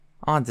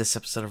On this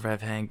episode of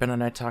Rev Hang, Ben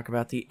and I talk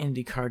about the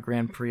IndyCar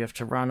Grand Prix of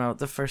Toronto,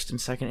 the first and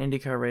second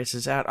IndyCar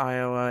races at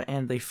Iowa,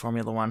 and the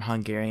Formula One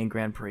Hungarian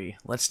Grand Prix.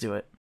 Let's do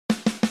it.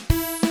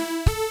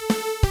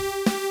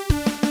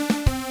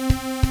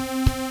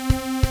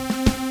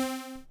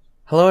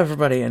 Hello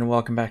everybody, and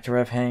welcome back to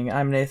Rev Hang.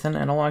 I'm Nathan,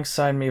 and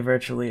alongside me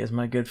virtually is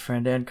my good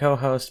friend and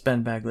co-host,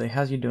 Ben Bagley.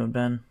 How's you doing,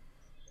 Ben?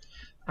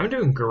 I'm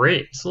doing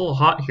great. It's a little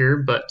hot here,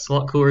 but it's a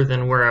lot cooler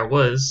than where I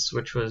was,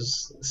 which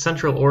was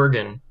Central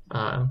Oregon,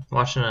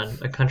 watching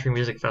a country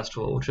music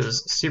festival, which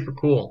was super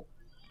cool.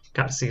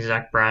 Got to see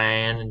Zach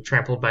Bryan and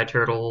Trampled by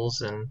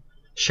Turtles and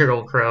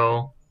Sheryl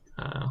Crow,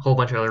 a whole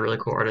bunch of other really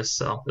cool artists,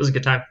 so it was a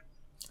good time.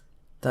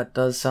 That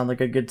does sound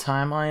like a good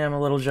time. I am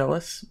a little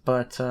jealous,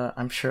 but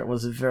I'm sure it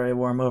was very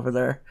warm over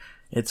there.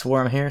 It's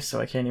warm here, so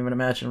I can't even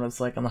imagine what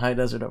it's like on the high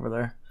desert over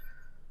there.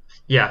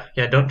 Yeah,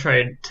 don't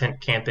try tent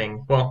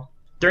camping. Well,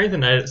 during the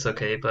night it's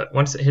okay, but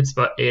once it hits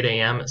about 8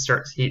 a.m., it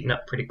starts heating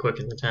up pretty quick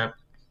in the tent.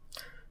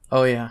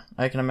 Oh yeah,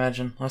 I can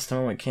imagine. Last time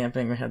we went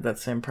camping, we had that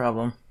same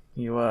problem.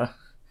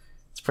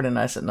 It's pretty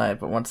nice at night,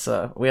 but once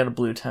we had a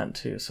blue tent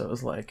too, so it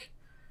was like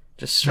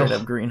just straight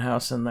up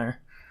greenhouse in there.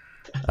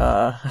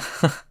 Uh,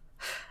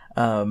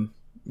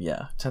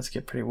 yeah, tends to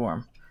get pretty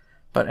warm.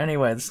 But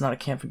anyway, this is not a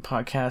camping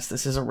podcast.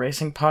 This is a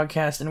racing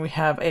podcast, and we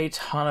have a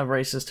ton of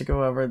races to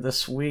go over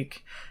this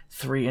week.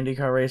 3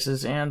 IndyCar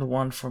races and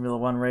 1 Formula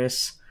One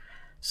race.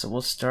 So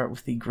we'll start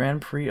with the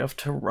Grand Prix of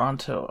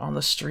Toronto on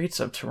the streets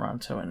of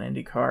Toronto in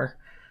IndyCar.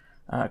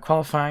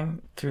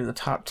 Qualifying through the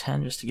top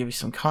 10, just to give you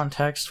some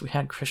context, we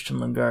had Christian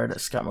Lundgaard,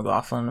 Scott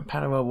McLaughlin,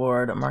 Pato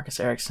O'Ward, Marcus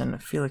Ericsson,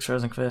 Felix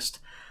Rosenqvist,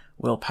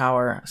 Will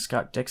Power,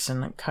 Scott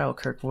Dixon, Kyle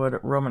Kirkwood,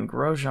 Roman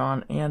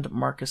Grosjean, and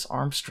Marcus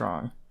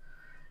Armstrong.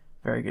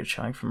 Very good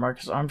showing from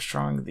Marcus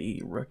Armstrong,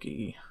 the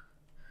rookie.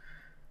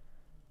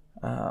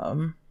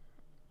 Going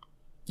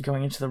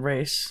into the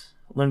race,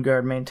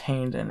 Lundgaard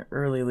maintained an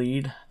early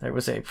lead. There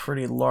was a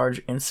pretty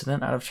large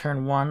incident out of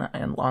turn 1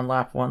 and on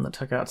lap 1 that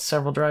took out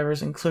several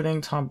drivers, including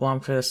Tom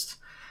Blomqvist,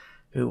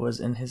 who was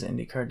in his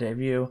IndyCar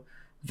debut.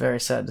 Very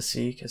sad to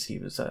see because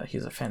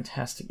he's a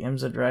fantastic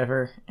IMSA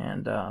driver,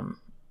 and I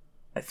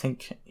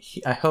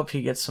hope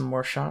he gets some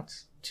more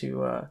shots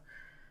to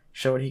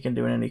show what he can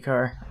do in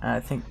IndyCar. I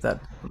think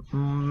that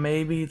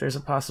maybe there's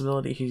a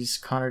possibility he's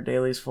Connor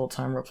Daly's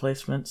full-time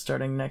replacement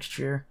starting next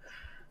year,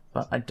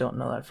 but I don't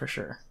know that for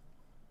sure.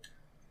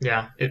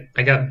 Yeah,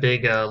 I got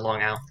big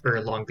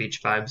Long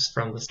Beach vibes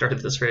from the start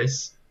of this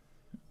race.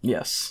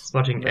 Yes. Just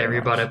watching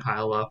everybody much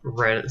pile up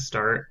right at the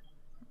start.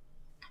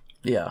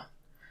 Yeah.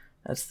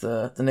 That's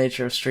the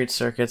nature of street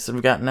circuits. And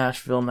we've got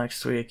Nashville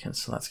next week, and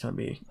so that's going to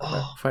be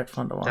quite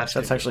fun to watch.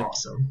 That's actually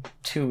awesome.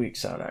 2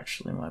 weeks out,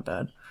 actually, my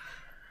bad.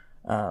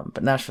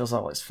 But Nashville's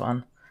always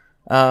fun.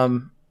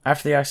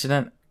 After the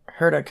accident,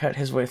 Herta cut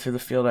his way through the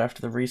field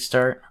after the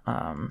restart.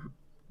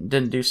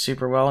 Didn't do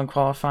super well in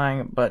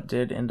qualifying, but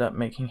did end up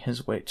making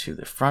his way to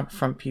the front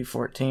from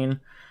P14.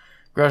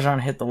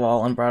 Grosjean hit the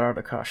wall and brought out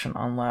a caution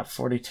on lap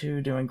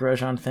 42, doing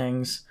Grosjean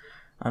things.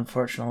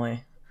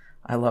 Unfortunately,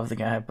 I love the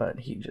guy, but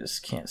he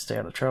just can't stay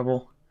out of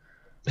trouble.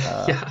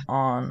 Yeah.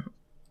 On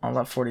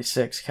lap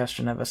 46,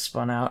 Castroneves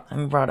spun out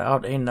and brought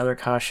out another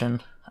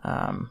caution.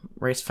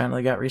 Race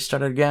finally got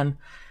restarted again,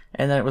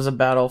 and then it was a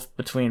battle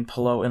between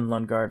Palou and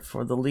Lundgaard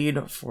for the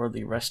lead for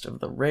the rest of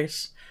the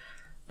race.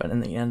 But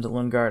in the end,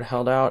 Lundgaard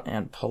held out,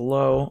 and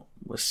Palou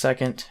was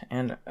second,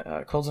 and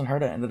Colson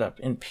Herta ended up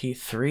in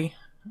P3.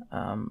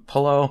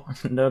 Palou,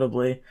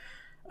 notably,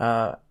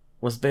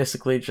 was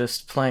basically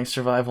just playing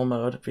survival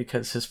mode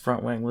because his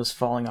front wing was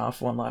falling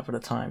off one lap at a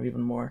time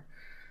even more.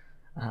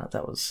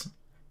 That was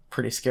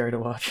pretty scary to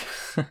watch.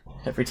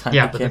 Every time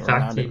he came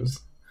around,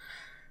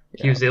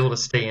 he was able to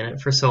stay in it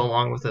for so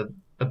long with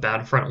a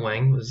bad front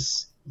wing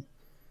was...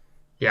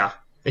 Yeah,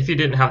 if you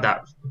didn't have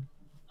that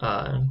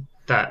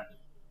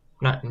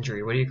not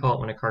injury, what do you call it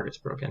when a car gets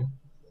broken?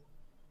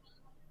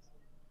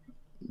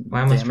 Why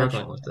am I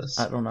struggling with this?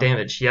 I don't know.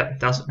 Damage,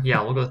 yep.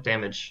 We'll go with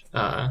damage.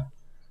 I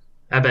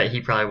bet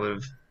he probably would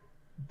have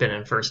been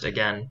in first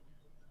again.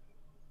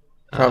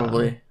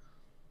 Probably.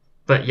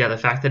 But yeah, the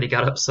fact that he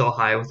got up so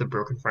high with a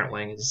broken front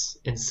wing is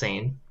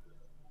insane.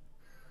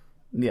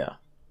 Yeah.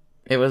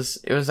 It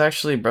was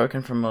actually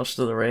broken for most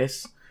of the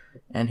race,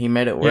 and he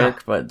made it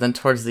work, but then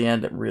towards the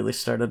end it really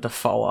started to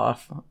fall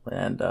off,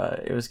 and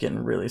it was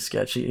getting really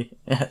sketchy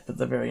at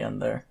the very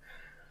end there.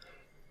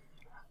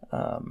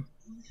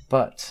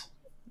 But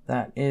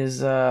that is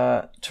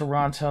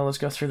Toronto. Let's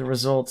go through the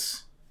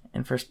results.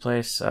 In first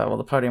place,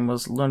 the podium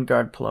was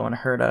Lundgaard, Palou, and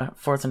Herta.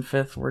 4th and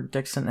 5th were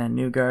Dixon and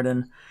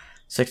Newgarden.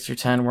 6 through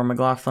 10 were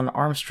McLaughlin,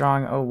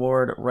 Armstrong,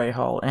 O'Ward,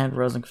 Rahal, and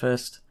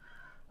Rosenqvist.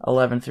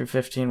 11 through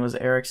 15 was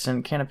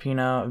Ericsson,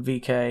 Canapino,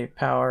 VK,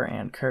 Power,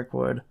 and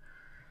Kirkwood.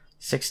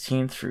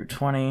 16 through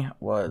 20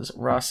 was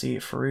Rossi,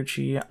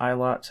 Ferrucci,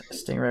 Eilot,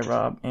 Stingray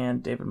Robb,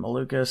 and David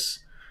Malukas.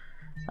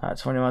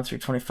 21 through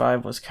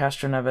 25 was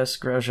Castroneves,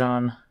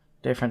 Grosjean,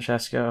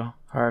 DeFrancesco,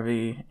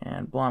 Harvey,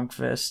 and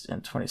Blomqvist.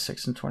 And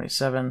 26 and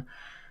 27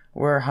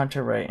 were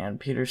Hunter Ray and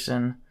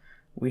Peterson.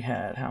 We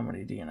had how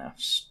many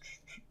DNFs?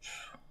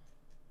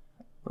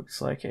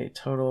 Looks like a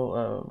total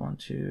of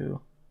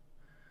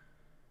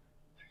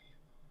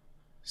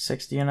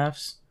 6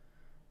 DNFs.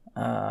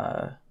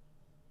 From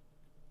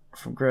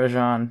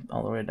Grosjean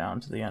all the way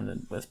down to the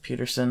end with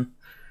Peterson.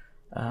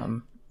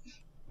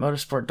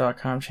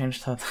 Motorsport.com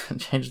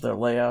changed their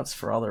layouts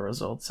for all their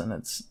results, and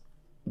it's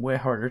way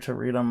harder to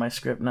read on my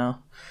script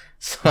now.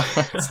 So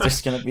it's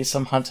just going to be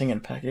some hunting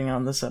and pecking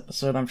on this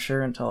episode, I'm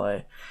sure, until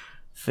I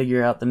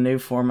figure out the new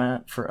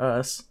format for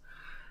us.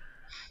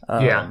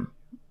 Yeah.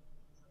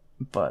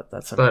 But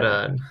that's okay.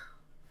 But,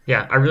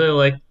 yeah, I really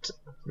liked,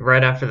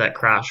 right after that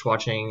crash,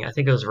 watching, I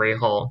think it was Ray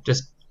Hall,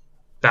 just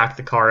back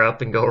the car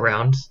up and go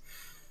around.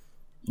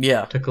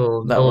 Yeah. Took a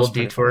little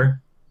detour. Funny.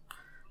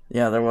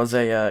 Yeah, there was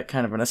a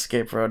kind of an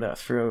escape road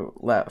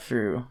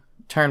through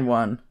turn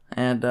 1,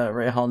 and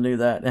Ray Hall knew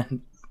that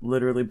and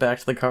literally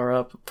backed the car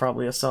up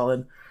probably a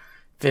solid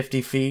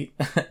 50 feet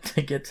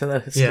to get to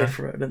that escape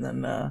road, and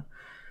then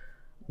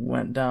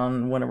went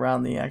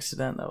around the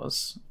accident. That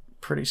was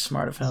pretty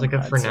smart of him. It's like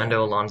a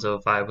Fernando Alonso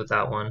vibe with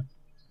that one.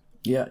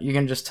 Yeah, you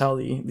can just tell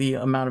the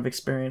amount of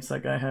experience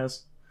that guy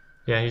has.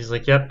 Yeah, he's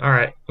like, yep, all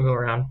right, we'll go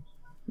around.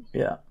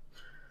 Yeah.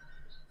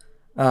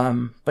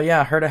 But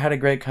yeah, Herta had a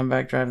great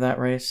comeback drive that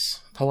race.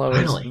 Palou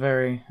is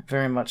very,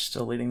 very much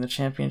still leading the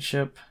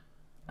championship.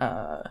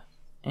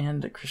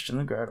 And Christian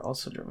Lundgaard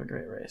also drove a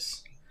great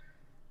race.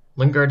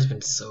 Lundgaard's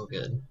been so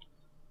good.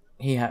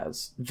 He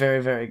has.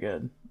 Very, very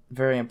good.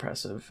 Very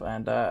impressive.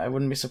 And I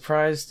wouldn't be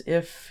surprised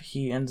if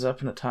he ends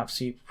up in a top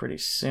seat pretty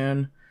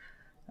soon.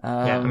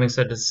 Yeah, I'm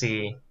excited to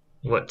see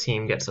what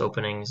team gets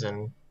openings,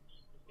 and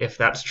if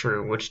that's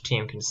true, which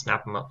team can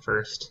snap them up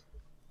first.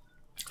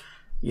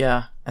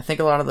 Yeah, I think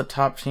a lot of the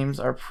top teams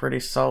are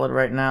pretty solid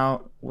right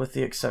now, with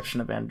the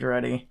exception of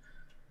Andretti.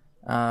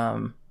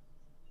 Andretti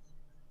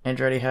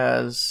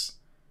has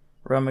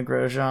Romain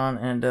Grosjean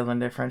and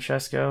Dylan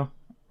DeFrancesco,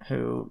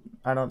 who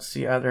I don't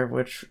see either of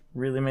which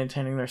really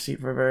maintaining their seat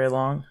for very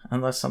long,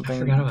 unless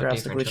something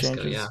drastically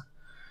changes.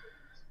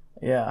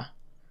 Yeah.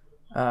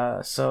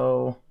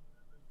 So,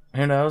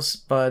 who knows?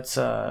 But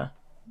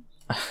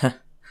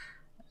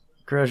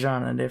Grosjean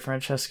and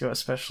DeFrancesco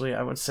especially,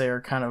 I would say,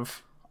 are kind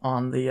of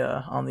on the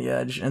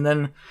edge. And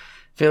then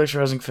Felix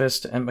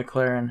Rosenqvist and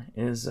McLaren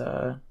is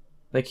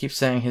they keep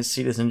saying his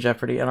seat is in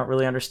jeopardy. I don't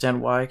really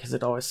understand why, because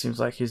it always seems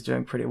like he's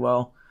doing pretty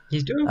well.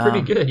 He's doing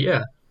pretty good,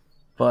 yeah.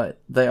 But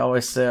they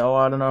always say, "Oh,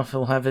 I don't know if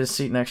he'll have his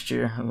seat next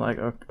year." I'm like,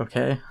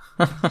 okay,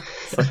 like,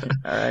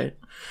 all right.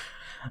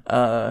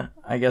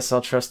 I guess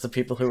I'll trust the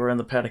people who are in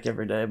the paddock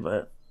every day,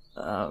 but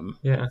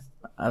yeah,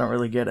 I don't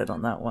really get it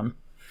on that one.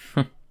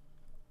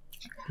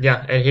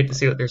 Yeah, I'd hate to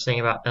see what they're saying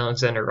about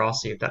Alexander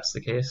Rossi if that's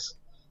the case.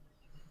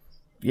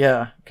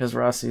 Yeah, because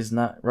Rossi's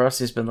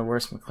been the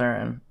worst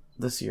McLaren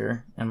this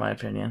year, in my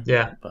opinion.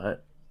 Yeah.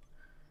 But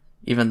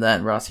even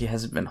then, Rossi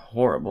hasn't been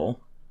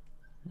horrible.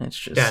 It's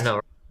just... Yeah, no,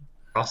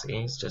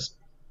 Rossi, he's just...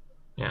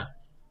 Yeah.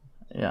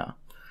 Yeah.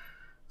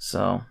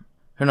 So,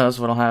 who knows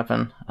what'll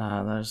happen.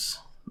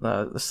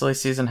 The silly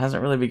season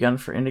hasn't really begun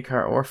for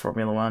IndyCar or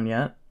Formula One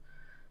yet.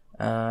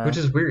 Which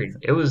is weird.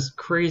 It was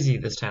crazy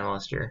this time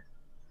last year.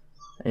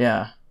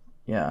 Yeah.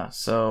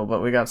 So,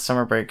 but we got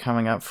summer break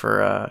coming up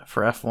for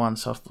F1,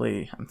 so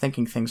hopefully, I'm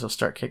thinking things will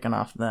start kicking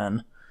off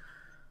then.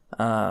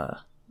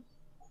 But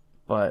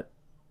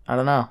I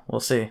don't know.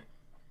 We'll see.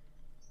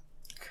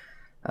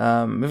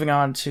 Moving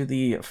on to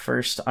the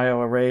first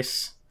Iowa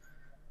race.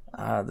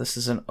 This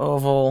is an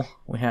oval.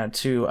 We had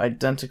two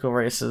identical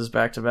races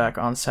back to back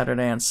on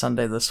Saturday and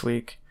Sunday this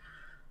week.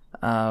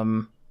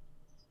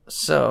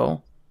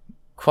 So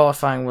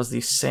qualifying was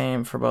the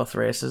same for both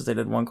races. They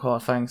did one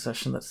qualifying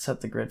session that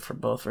set the grid for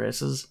both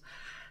races.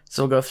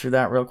 So we'll go through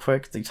that real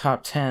quick. The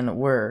top 10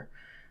 were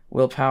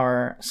Will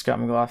Power, Scott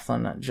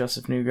McLaughlin,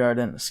 Joseph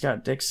Newgarden,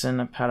 Scott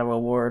Dixon, Pato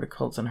O'Ward,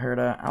 Colton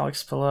Herta,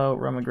 Alex Palou,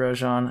 Romain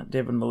Grosjean,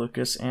 David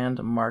Malukas,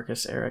 and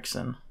Marcus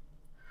Ericsson.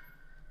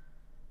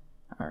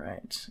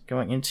 Alright,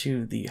 going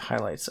into the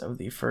highlights of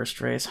the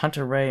first race.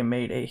 Hunter Ray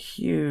made a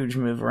huge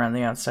move around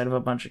the outside of a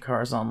bunch of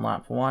cars on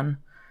lap 1.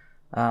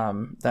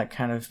 That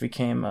kind of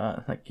became,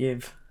 that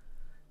gave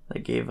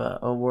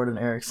O'Ward and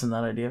Ericsson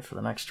that idea for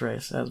the next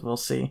race, as we'll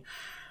see.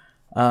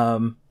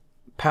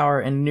 Power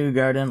and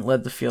Newgarden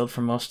led the field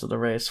for most of the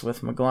race,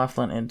 with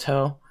McLaughlin in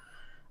tow.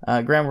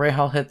 Graham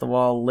Rahal hit the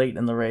wall late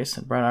in the race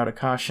and brought out a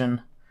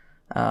caution.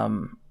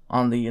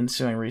 On the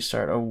ensuing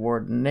restart,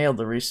 O'Ward nailed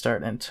the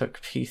restart and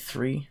took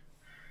P3.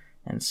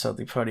 And so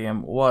the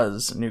podium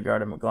was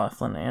Newgarden,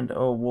 McLaughlin, and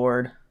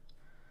O'Ward.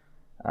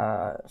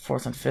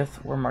 4th and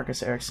 5th were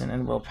Marcus Ericsson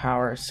and Will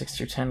Power. 6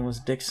 through 10 was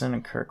Dixon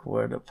and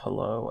Kirkwood,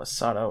 Palou,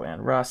 Asado,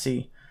 and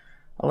Rossi.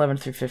 11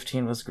 through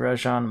 15 was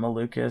Grosjean,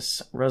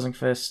 Malukas,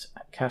 Rosenqvist,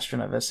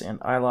 Castroneves, and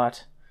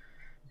Eilert.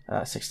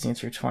 16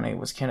 through 20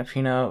 was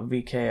Canapino,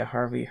 VK,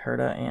 Harvey,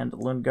 Herta, and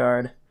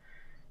Lundgaard.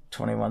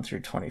 21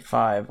 through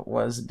 25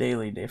 was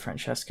Daly,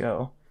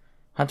 DeFrancesco,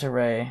 Hunter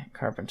Ray,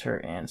 Carpenter,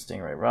 and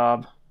Stingray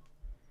Robb.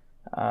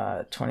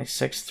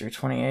 26 through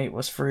 28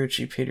 was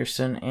Ferrucci,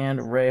 Peterson,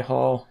 and Ray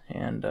Hall,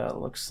 and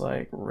looks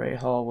like Ray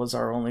Hall was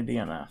our only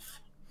DNF.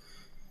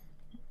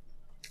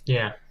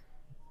 Yeah.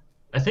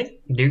 I think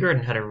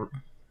Newgarden had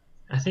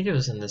I think it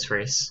was in this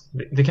race.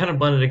 They kind of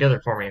blended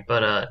together for me,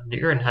 but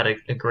Newgarden had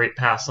a great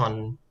pass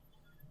on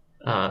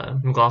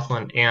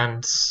McLaughlin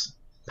and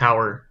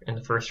Power in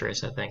the first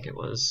race. I think it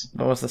was.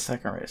 What was the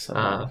second race? I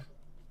don't know.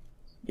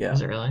 Yeah.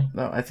 Was it really?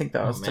 No, I think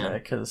that Oh was today man.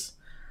 because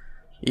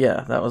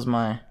yeah, that was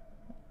my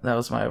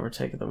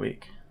overtake of the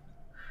week.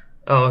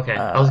 Oh, okay.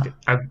 Uh,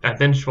 I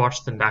binge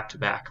watched them back to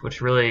back,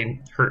 which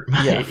really hurt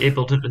my yeah,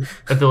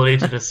 ability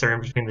to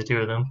discern between the two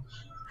of them.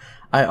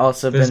 I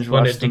also They just binge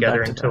blended watched them together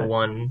back to into back.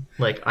 one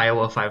like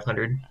Iowa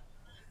 500.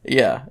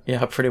 Yeah,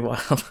 yeah, pretty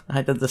wild.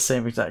 I did the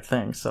same exact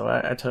thing, so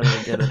I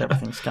totally get it.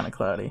 Everything's kind of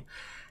cloudy.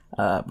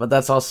 But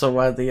that's also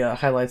why the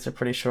highlights are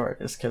pretty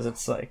short, is because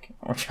it's like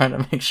we're trying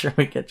to make sure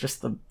we get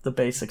just the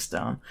basics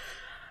down.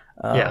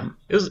 Yeah, Um,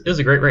 it was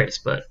a great race,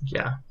 but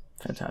yeah,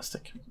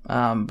 Fantastic.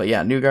 But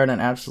yeah, Newgarden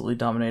absolutely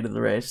dominated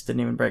the race.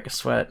 Didn't even break a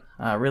sweat,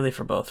 really,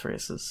 for both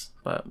races.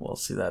 But we'll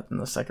see that in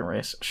the second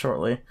race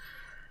shortly.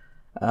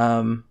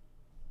 Um,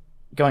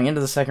 Going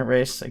into the second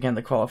race, again,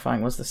 the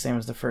qualifying was the same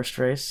as the first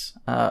race.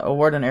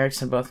 O'Ward and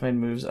Ericsson both made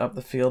moves up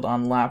the field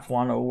on lap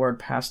one. O'Ward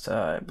passed,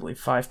 I believe,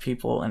 5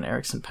 people, and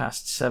Ericsson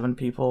passed 7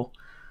 people.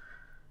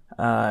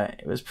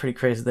 It was pretty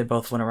crazy. They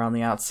both went around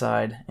the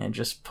outside and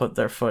just put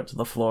their foot to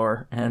the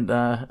floor and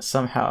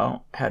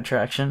somehow had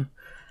traction.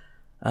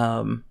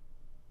 Um,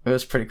 it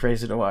was pretty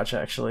crazy to watch,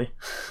 actually.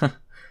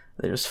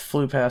 They just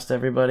flew past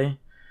everybody.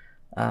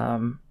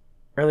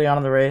 Early on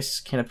in the race,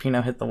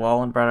 Canapino hit the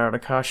wall and brought out a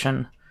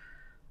caution.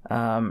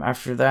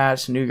 After that,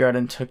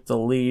 Newgarden took the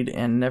lead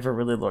and never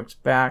really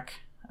looked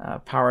back.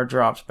 Power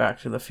dropped back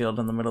to the field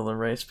in the middle of the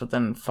race, but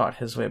then fought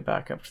his way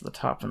back up to the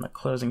top in the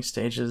closing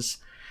stages.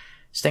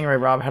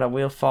 Stingray Robb had a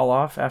wheel fall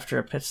off after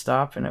a pit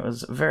stop, and it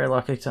was very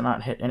lucky to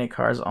not hit any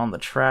cars on the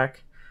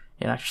track.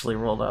 It actually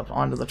rolled up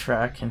onto the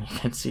track, and you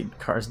can see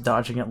cars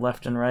dodging it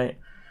left and right.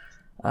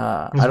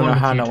 I it was don't one know of the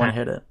how few no one times.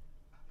 hit it.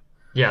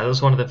 Yeah, that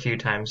was one of the few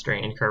times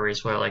during IndyCar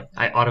race where like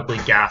I audibly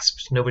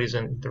gasped. Nobody's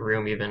in the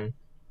room even.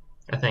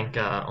 I think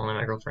only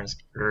my girlfriend's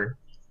or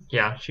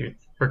yeah,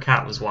 her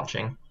cat was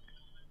watching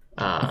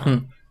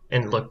and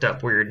looked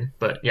up weird.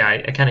 But yeah,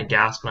 I kind of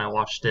gasped when I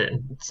watched it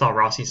and saw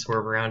Rossi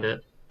swerve around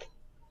it.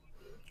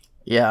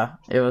 Yeah,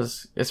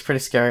 it's pretty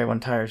scary when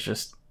tires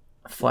just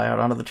fly out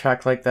onto the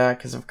track like that,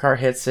 because if a car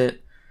hits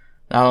it,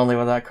 not only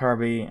will that car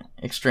be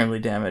extremely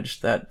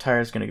damaged, that tire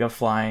is going to go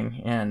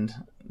flying, and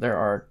there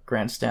are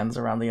grandstands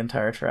around the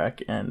entire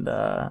track, and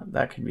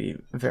that could be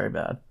very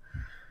bad.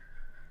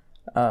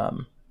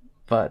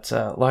 But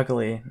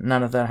luckily,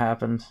 none of that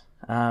happened.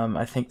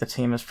 I think the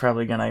team is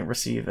probably going to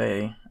receive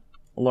a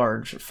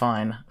large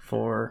fine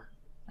for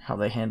how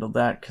they handled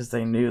that, because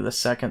they knew the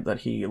second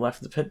that he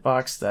left the pit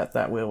box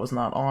that wheel was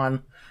not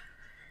on,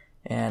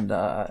 and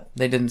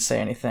they didn't say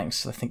anything.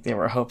 So I think they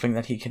were hoping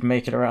that he could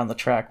make it around the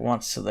track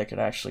once so they could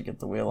actually get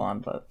the wheel on,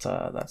 but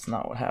that's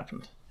not what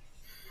happened.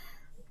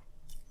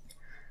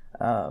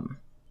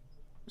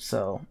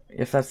 So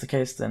if that's the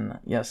case, then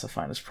yes, a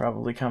fine is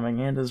probably coming,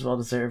 and is well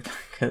deserved,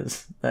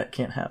 because that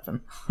can't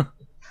happen.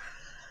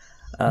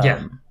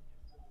 Yeah,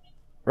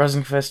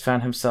 Rosenqvist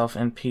found himself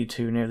in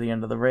P2 near the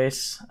end of the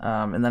race,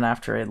 and then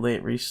after a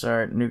late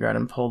restart,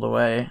 Newgarden pulled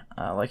away,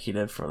 like he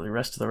did for the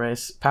rest of the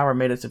race. Power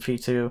made it to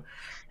P2,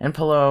 and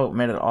Palou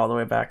made it all the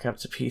way back up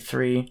to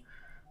P3.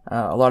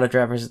 A lot of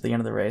drivers at the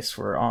end of the race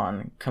were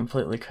on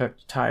completely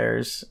cooked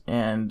tires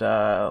and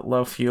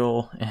low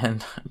fuel,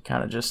 and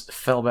kind of just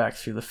fell back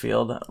through the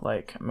field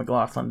like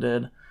McLaughlin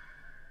did.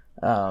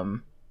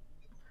 There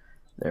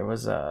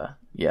was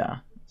yeah,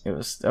 that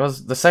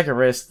was the second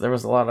race. There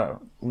was a lot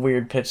of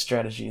weird pit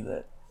strategy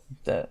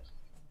that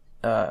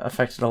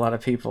affected a lot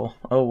of people.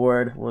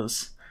 O'Ward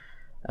was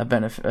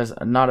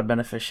not a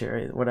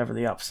beneficiary, whatever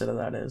the opposite of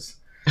that is.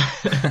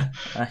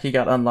 He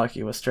got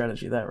unlucky with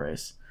strategy that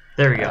race.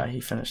 there we go. He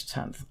finished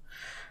 10th.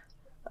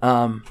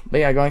 But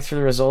yeah, going through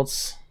the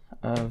results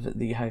of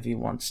the High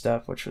V1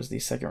 step, which was the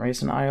second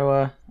race in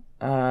Iowa,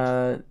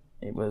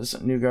 it was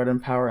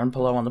Newgarden, Power, and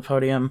Palou on the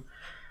podium.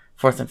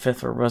 4th and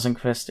 5th were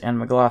Rosenqvist and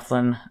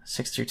McLaughlin.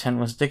 6 through 10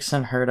 was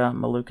Dixon, Herta,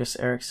 Malukas,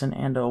 Ericsson,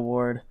 and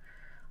O'Ward.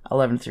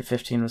 11 through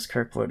 15 was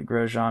Kirkwood,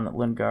 Grosjean,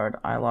 Lundgaard,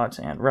 Eilert,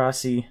 and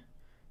Rossi.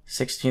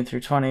 16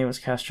 through 20 was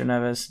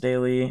Castroneves,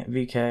 Daly,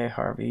 VK,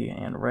 Harvey,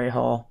 and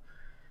Rahal.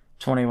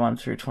 21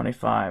 through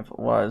 25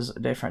 was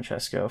De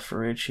Francesco,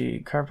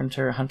 Ferrucci,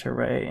 Carpenter, Hunter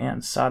Ray,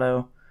 and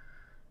Sato.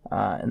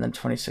 And then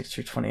 26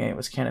 through 28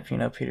 was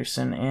Canapino,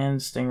 Peterson,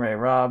 and Stingray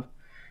Robb.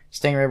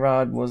 Stingray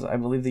Robb was, I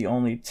believe, the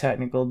only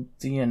technical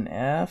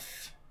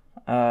DNF.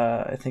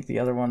 I think the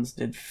other ones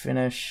did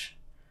finish.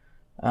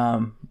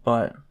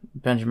 But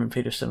Benjamin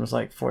Peterson was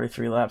like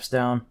 43 laps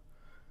down.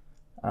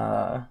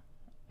 Yeah.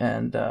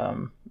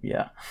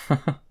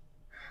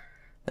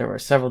 There were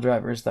several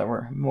drivers that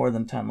were more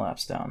than 10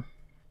 laps down.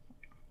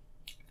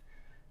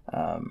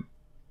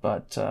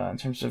 But in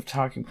terms of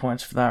talking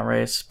points for that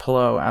race,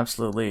 Palou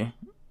absolutely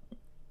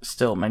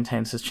still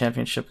maintains his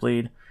championship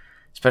lead,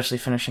 especially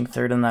finishing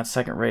third in that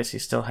second race. He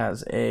still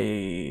has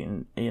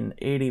an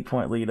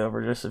 80-point lead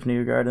over Joseph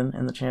Newgarden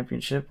in the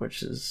championship,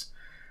 which is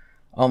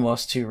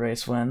almost 2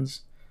 race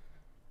wins.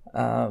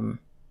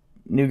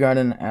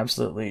 Newgarden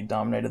absolutely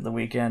dominated the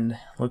weekend.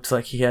 Looks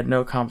like he had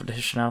no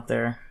competition out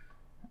there.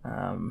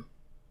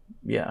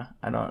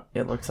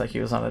 It looks like he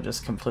was on a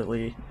just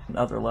completely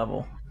other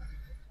level.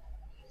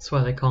 That's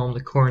why they call him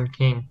the Corn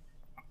King.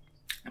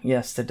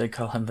 Yes, they did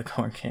call him the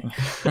Corn King.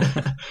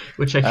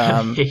 Which I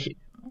kind of hate.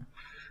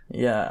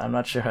 Yeah, I'm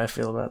not sure how I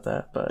feel about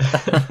that, but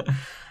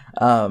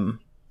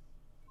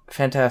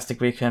fantastic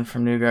weekend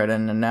from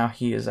Newgarden, and now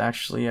he is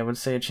actually, I would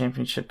say, a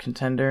championship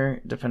contender,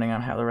 depending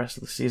on how the rest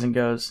of the season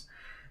goes.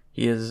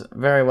 He is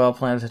very well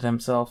planted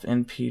himself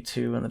in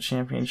P2 in the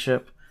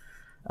championship.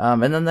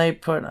 And then they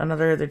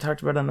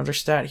talked about another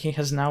stat. He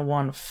has now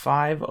won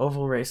 5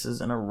 oval races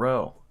in a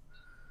row.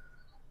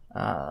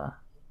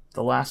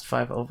 The last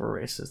 5 oval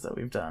races that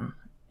we've done.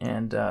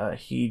 And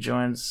he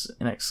joins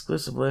an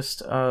exclusive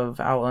list of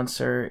Al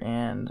Unser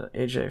and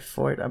AJ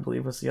Foyt, I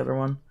believe was the other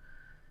one.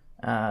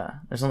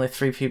 There's only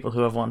 3 people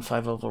who have won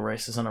 5 oval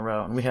races in a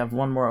row. And we have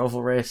one more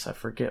oval race. I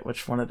forget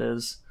which one it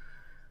is.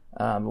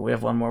 But we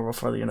have one more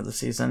before the end of the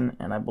season.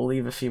 And I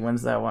believe if he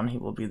wins that one, he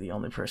will be the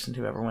only person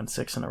to ever win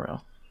 6 in a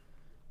row.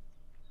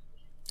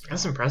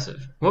 That's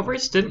impressive. What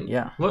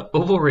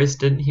oval race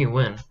didn't he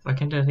win? Why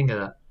can't I think of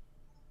that?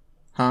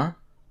 Huh?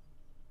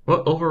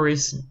 What oval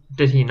race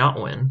did he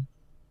not win?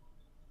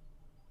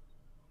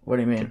 What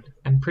do you mean?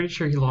 I'm pretty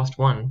sure he lost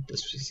one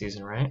this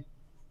season, right?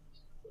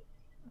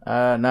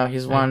 No,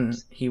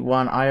 he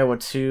won Iowa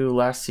 2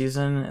 last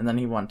season, and then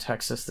he won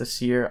Texas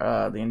this year,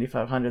 the Indy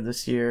 500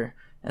 this year,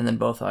 and then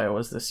both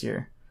Iowas this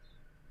year.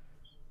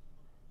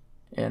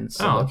 And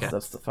so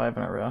that's the 5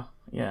 in a row.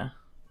 Yeah.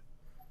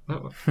 I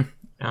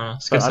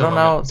don't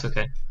know. It's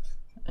okay.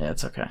 Yeah,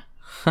 it's okay.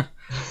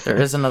 There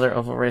is another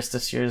oval race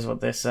this year, is what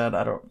they said.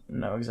 I don't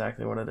know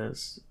exactly what it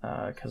is,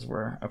 because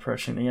we're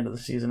approaching the end of the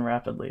season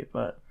rapidly,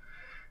 but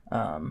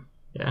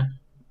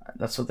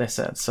that's what they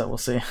said, so we'll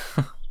see.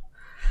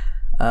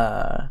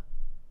 But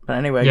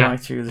anyway, going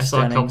through the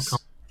standings.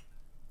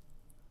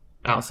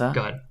 What's that?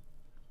 Go ahead.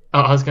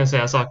 I was going to say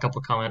I saw a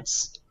couple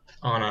comments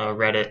on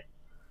Reddit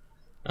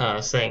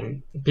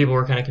saying people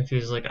were kind of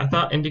confused. Like, I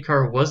thought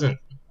IndyCar wasn't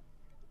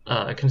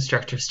a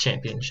Constructors'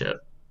 Championship.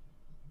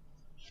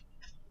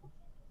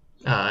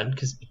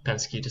 Because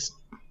Penske just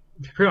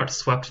pretty much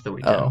swept the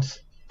weekend.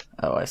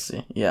 Oh, I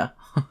see. Yeah.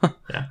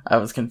 Yeah. I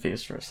was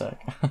confused for a sec.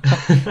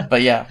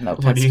 But yeah, no,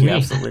 Penske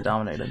absolutely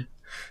dominated.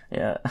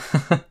 Yeah.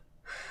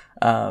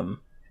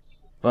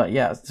 But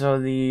yeah, so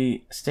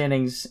the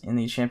standings in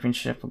the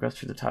championship, we'll go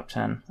through the top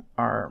 10,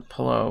 are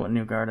Palou,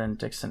 Newgarden,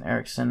 Dixon,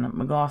 Ericsson,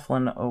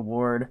 McLaughlin,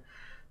 O'Ward,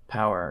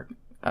 Power,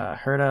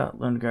 Herta,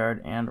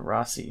 Lundgaard, and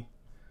Rossi.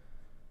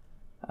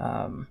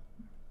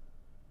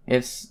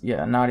 It's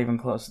not even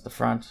close at the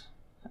front.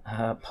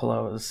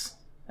 Palou is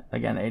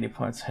again 80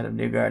 points ahead of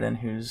Newgarden,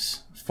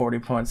 who's 40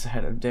 points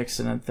ahead of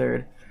Dixon in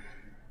third.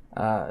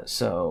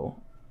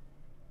 So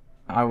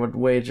I would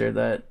wager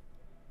that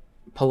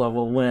Palou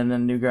will win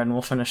and Newgarden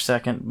will finish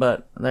second,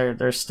 but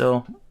there's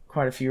still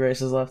quite a few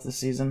races left this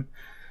season.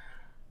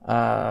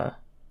 So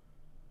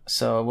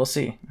we'll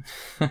see.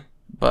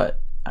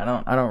 But I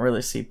don't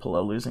really see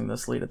Palou losing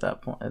this lead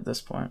at this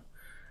point.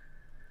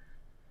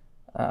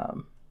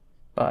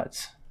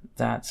 But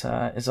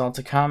that is all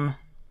to come.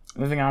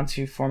 Moving on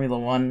to Formula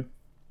One.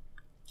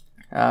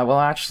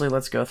 Actually,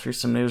 let's go through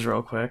some news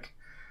real quick.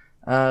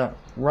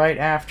 Right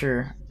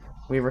after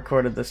we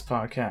recorded this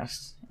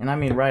podcast, and I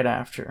mean right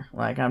after,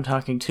 like I'm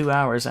talking 2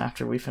 hours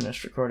after we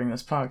finished recording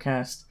this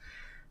podcast,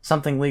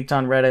 something leaked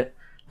on Reddit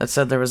that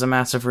said there was a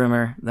massive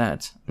rumor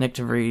that Nick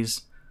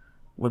DeVries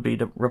would be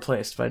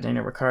replaced by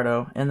Daniel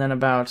Ricciardo, and then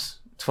about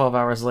 12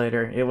 hours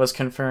later, it was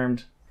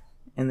confirmed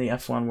in the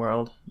F1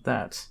 world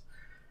that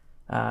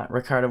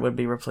Ricciardo would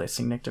be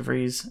replacing Nick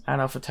DeVries at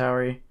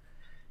AlphaTauri,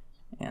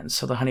 and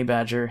so the Honey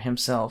Badger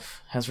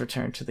himself has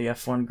returned to the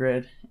F1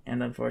 grid,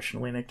 and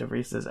unfortunately Nick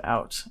DeVries is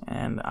out,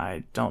 and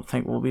I don't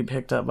think will be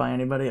picked up by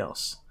anybody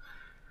else.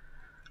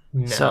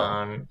 No, so,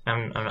 I'm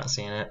not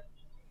seeing it.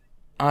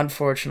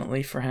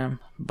 Unfortunately for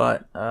him,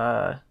 but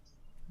I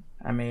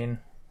mean,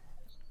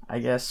 I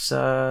guess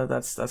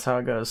that's how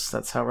it goes.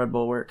 That's how Red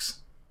Bull works.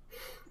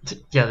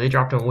 Yeah, they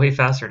dropped him way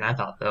faster than I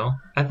thought, though.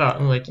 I thought,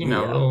 they'll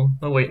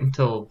wait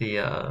until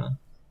the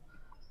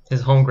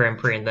his home Grand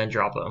Prix and then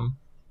drop him.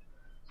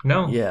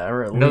 No. Yeah,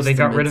 or at no, least they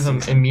got rid of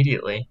him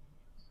immediately.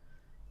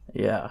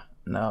 Yeah,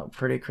 no,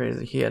 pretty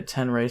crazy. He had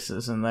 10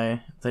 races, and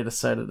they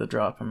decided to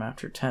drop him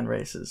after 10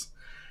 races.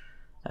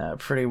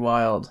 Pretty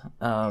wild.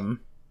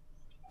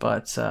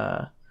 But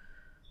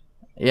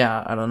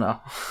yeah, I don't know.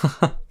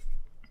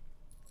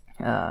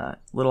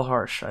 Little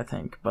harsh, I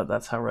think, but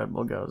that's how Red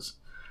Bull goes.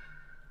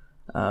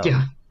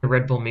 Yeah, the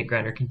Red Bull meat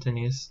grinder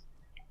continues.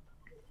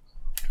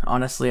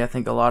 Honestly, I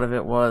think a lot of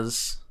it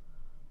was,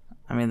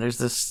 I mean, there's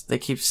this, they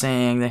keep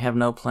saying they have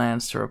no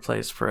plans to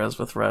replace Perez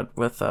with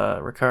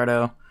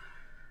Ricciardo,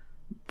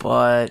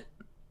 but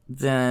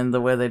then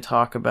the way they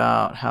talk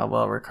about how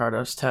well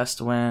Ricciardo's test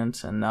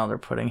went, and now they're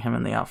putting him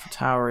in the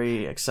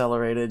AlphaTauri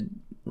accelerated,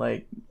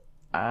 like,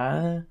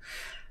 I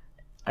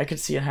could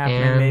see it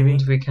happening, and maybe.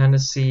 We kind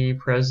of see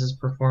Perez's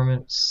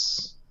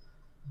performance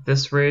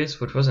this race,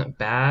 which wasn't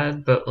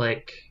bad, but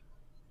like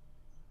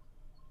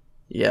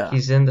Yeah.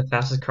 he's in the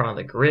fastest car on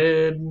the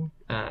grid.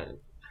 Uh,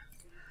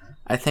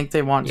 I think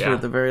they want to, at yeah,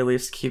 the very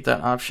least, keep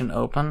that option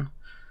open.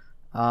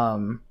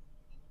 Um,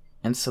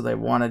 and so they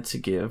wanted to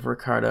give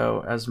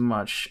Ricardo as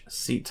much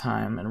seat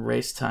time and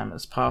race time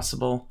as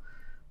possible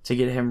to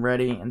get him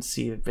ready and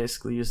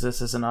basically use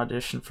this as an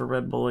audition for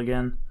Red Bull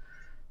again.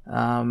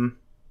 Um,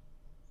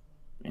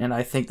 and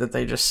I think that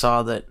they just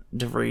saw that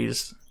De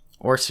Vries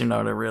or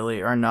Tsunoda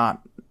really are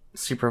not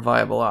super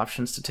viable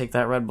options to take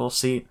that Red Bull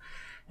seat,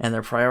 and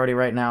their priority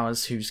right now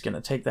is who's going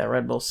to take that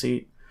Red Bull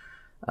seat.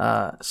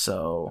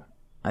 So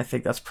I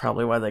think that's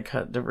probably why they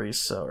cut De Vries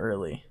so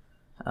early.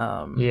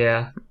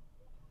 yeah,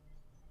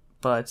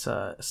 But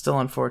still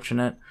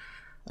unfortunate.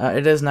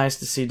 It is nice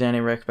to see Danny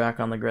Rick back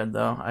on the grid,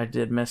 though. I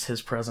did miss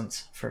his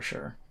presence for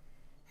sure.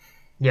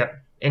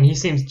 yep. And he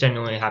seems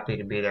genuinely happy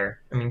to be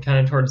there. I mean, kind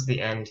of towards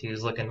the end, he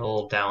was looking a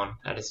little down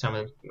at his time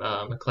with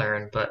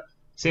McLaren, but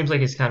seems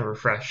like he's kind of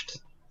refreshed.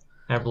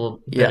 Have a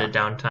little bit Yeah, of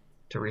downtime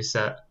to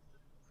reset.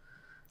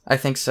 I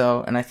think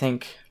so, and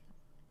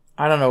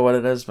I don't know what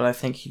it is, but I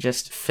think he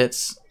just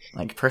fits,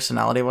 like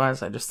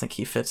personality-wise. I just think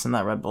he fits in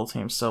that Red Bull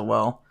team so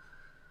well.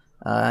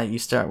 You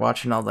start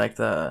watching all like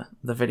the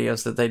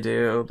videos that they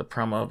do, the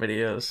promo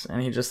videos,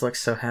 and he just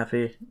looks so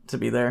happy to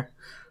be there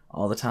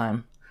all the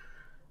time.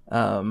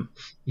 Um,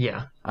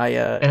 Yeah. I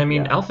And I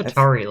mean, yeah,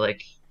 AlphaTauri,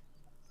 like,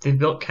 they've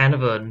built kind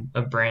of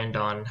a brand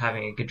on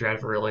having a good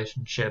driver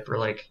relationship, or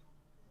like,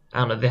 I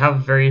don't know, they have a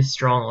very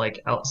strong, like,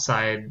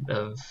 outside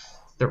of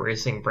the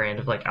racing brand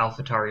of like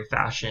AlphaTauri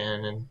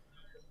fashion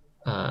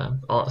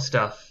and all that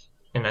stuff.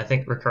 And I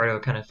think Ricardo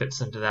kind of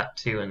fits into that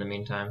too in the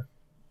meantime.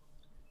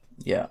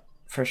 yeah,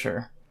 for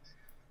sure.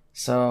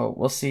 So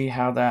we'll see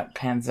how that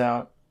pans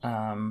out.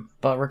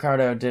 But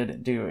Ricardo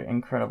did do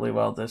incredibly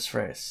well this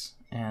race,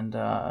 and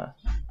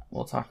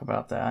we'll talk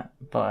about that.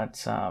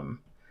 But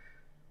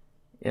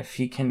if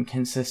he can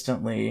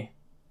consistently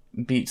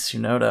beat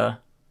Tsunoda,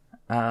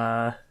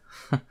 uh,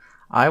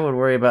 I would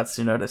worry about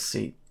Tsunoda's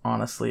seat,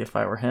 honestly, if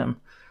I were him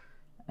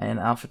and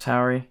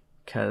AlphaTauri,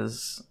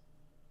 because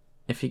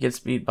if he gets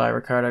beat by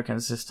Ricardo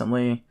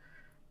consistently,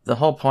 the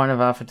whole point of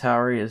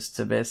AlphaTauri is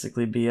to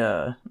basically be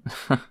a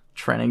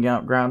training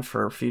ground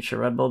for future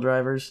Red Bull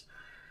drivers.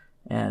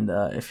 And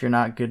if you're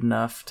not good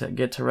enough to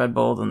get to Red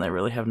Bull, then they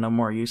really have no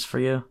more use for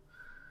you.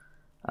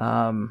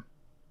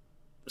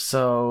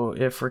 So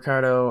if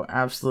Ricardo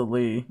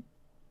absolutely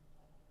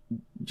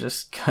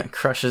just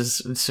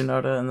crushes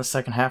Tsunoda in the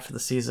second half of the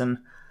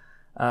season,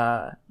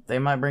 they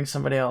might bring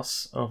somebody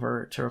else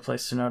over to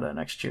replace Tsunoda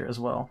next year as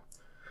well,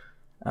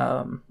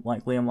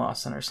 like Liam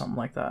Lawson or something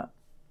like that.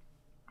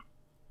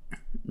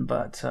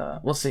 But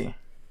we'll see.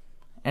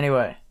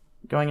 Anyway,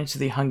 going into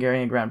the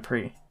Hungarian Grand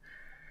Prix.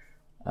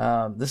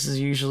 This is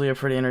usually a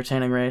pretty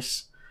entertaining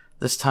race.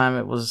 This time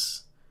it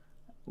was,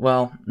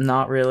 well,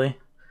 not really.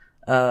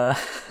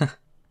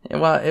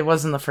 It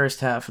was in the first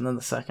half, and then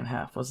the second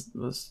half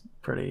was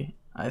pretty.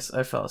 I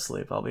fell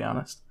asleep, I'll be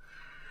honest.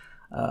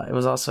 It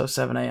was also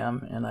 7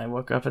 a.m., and I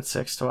woke up at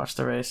 6 to watch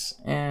the race,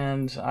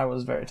 and I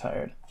was very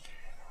tired.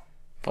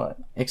 But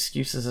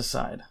excuses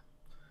aside,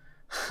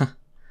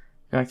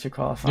 going through Yeah,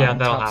 qualifying,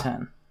 that'll top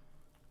happen.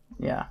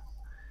 10. Yeah.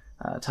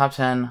 Top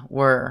 10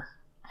 were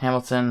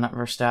Hamilton,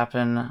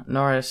 Verstappen,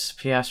 Norris,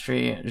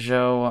 Piastri,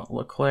 Zhou,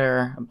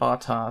 Leclerc,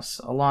 Bottas,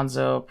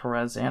 Alonso,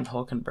 Perez, and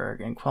Hulkenberg.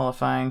 In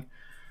qualifying,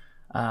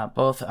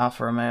 both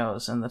Alfa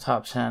Romeos in the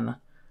top 10,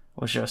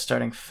 with Zhou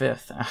starting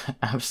 5th.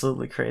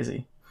 Absolutely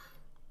crazy.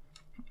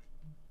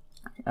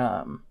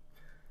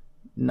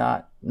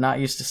 Not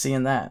used to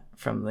seeing that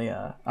from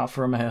the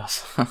Alfa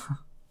Romeos.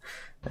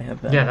 They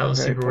have Yeah, been that was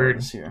very super poor weird.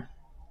 this year.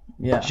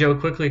 Yeah. Joe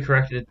quickly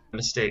corrected the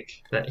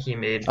mistake that he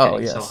made Oh,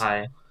 getting so yes.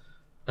 high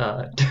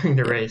during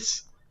the Yeah.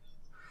 race.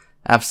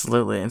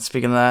 Absolutely. And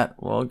speaking of that,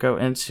 we'll go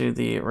into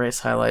the race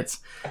highlights.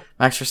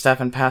 Max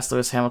Verstappen passed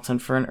Lewis Hamilton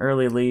for an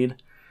early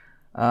lead.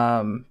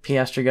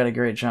 Piastri got a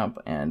great jump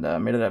and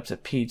made it up to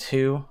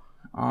P2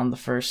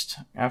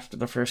 after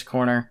the first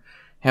corner.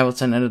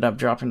 Hamilton ended up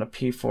dropping to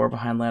P4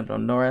 behind Lando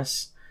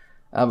Norris.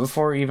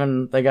 Before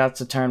even they got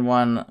to turn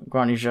 1,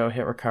 Guan Yu Zhou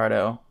hit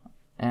Ricciardo,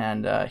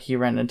 and he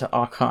ran into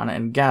Ocon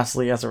and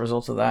Gasly as a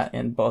result of that,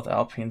 and both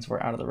Alpines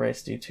were out of the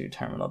race due to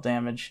terminal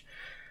damage.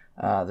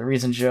 The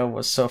reason Joe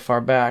was so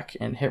far back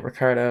and hit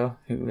Ricciardo,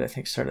 who I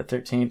think started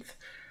 13th,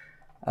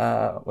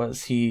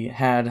 was he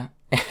had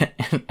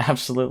an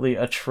absolutely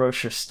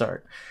atrocious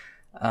start.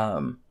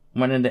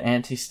 Went into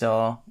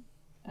anti-stall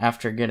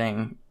after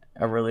getting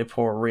a really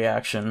poor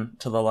reaction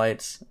to the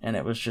lights, and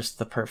it was just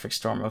the perfect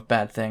storm of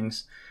bad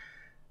things.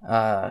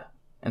 And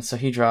so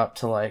he dropped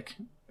to like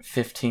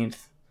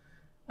 15th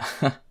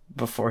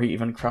before he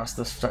even crossed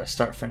the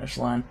start-finish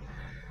line.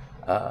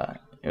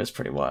 It was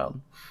pretty wild.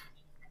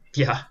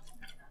 Yeah.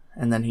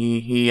 And then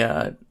he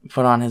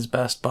put on his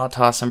best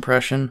Bottas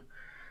impression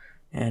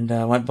and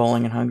went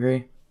bowling in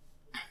Hungary.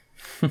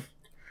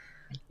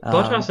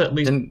 Bottas, at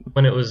least Didn't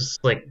when it was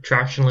like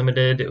traction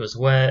limited, it was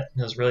wet,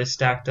 it was really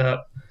stacked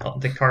up.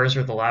 The cars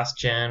were the last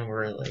gen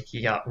where like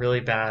he got really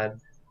bad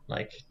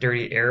like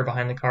dirty air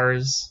behind the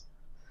cars.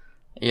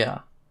 Yeah,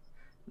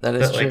 that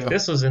is But like true.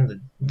 this was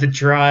in the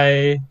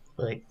dry,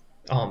 like,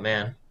 oh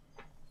man.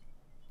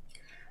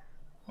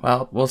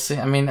 Well, we'll see.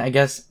 I mean, I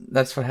guess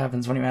that's what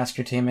happens when you ask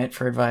your teammate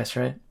for advice,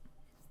 right?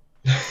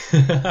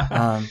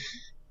 Um,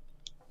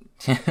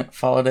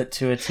 followed it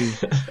to a T.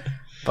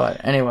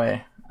 But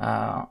anyway,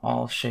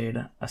 all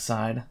shade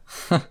aside,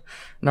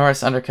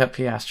 Norris undercut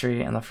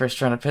Piastri in the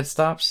first round of pit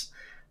stops.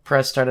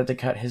 Perez started to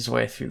cut his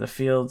way through the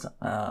field,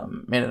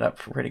 made it up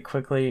pretty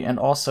quickly, and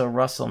also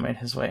Russell made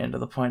his way into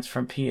the points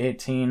from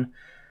P18.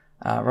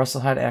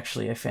 Russell had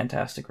actually a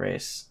fantastic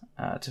race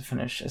to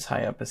finish as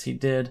high up as he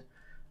did,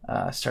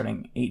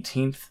 starting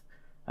 18th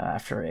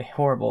after a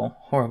horrible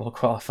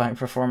qualifying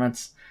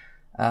performance.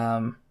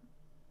 Kind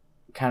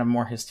of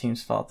more his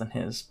team's fault than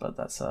his, but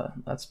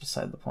that's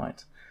beside the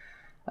point.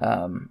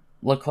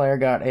 Leclerc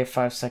got a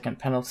 5-second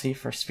penalty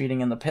for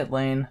speeding in the pit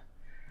lane.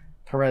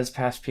 Perez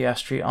passed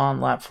Piastri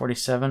on lap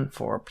 47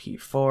 for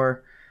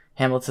P4.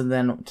 Hamilton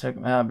then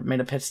made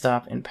a pit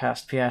stop and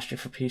passed Piastri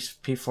for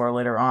P4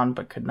 later on,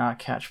 but could not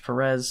catch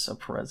Perez, so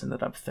Perez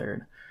ended up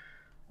third.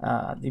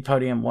 The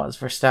podium was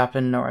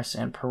Verstappen, Norris,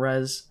 and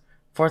Perez.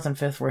 4th and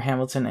 5th were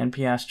Hamilton and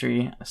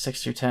Piastri.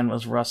 6 through 10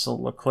 was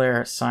Russell,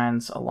 Leclerc,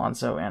 Sainz,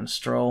 Alonso, and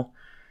Stroll.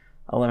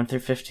 11 through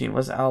 15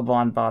 was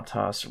Albon,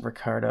 Bottas,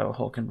 Ricciardo,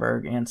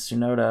 Hülkenberg, and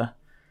Tsunoda.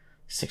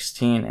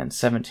 16 and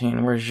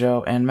 17 were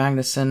Zhou and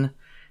Magnussen.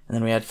 And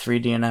then we had 3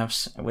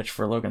 DNFs, which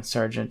were Logan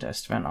Sargent,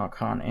 Esteban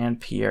Ocon,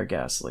 and Pierre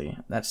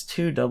Gasly. That's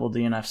 2 double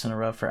DNFs in a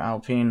row for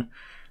Alpine.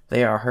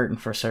 They are hurting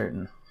for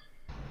certain.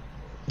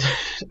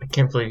 I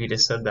can't believe you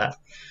just said that.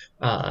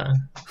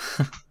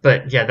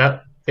 But yeah,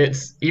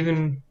 it's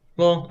even,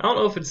 well, I don't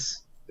know if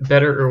it's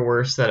better or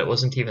worse that it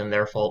wasn't even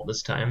their fault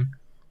this time.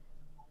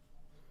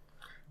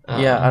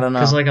 Yeah, I don't know.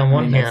 Because like on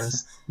one hand,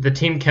 the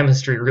team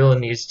chemistry really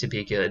needs to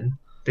be good.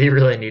 They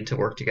really need to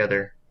work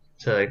together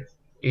to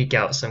eke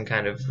out some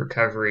kind of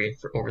recovery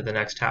over the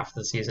next half of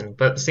the season.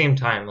 But at the same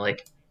time,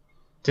 like,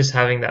 just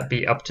having that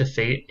be up to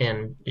fate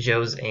in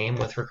Zhou's aim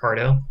with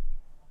Ricciardo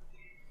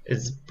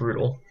is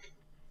brutal.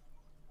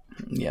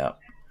 Yeah.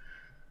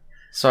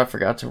 So I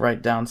forgot to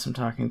write down some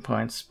talking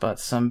points, but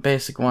some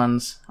basic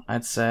ones,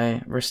 I'd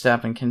say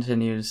Verstappen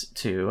continues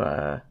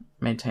to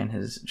maintain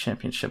his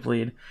championship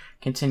lead,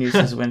 continues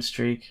his win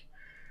streak.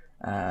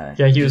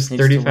 Yeah, he was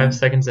 35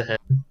 seconds ahead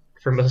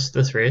for most of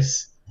this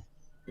race.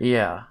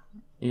 Yeah,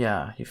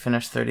 he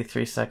finished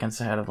 33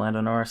 seconds ahead of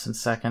Lando Norris in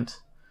second.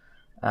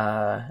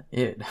 Yeah.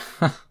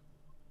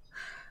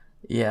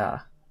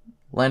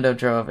 Lando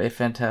drove a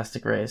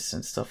fantastic race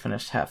and still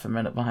finished half a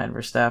minute behind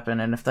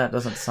Verstappen, and if that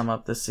doesn't sum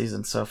up this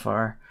season so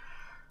far,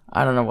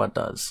 I don't know what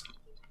does.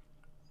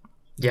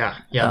 Yeah,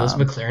 those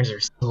McLarens are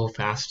so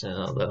fast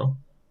now, though.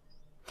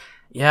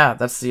 Yeah,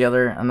 that's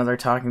another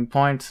talking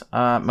point.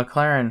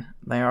 McLaren,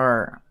 they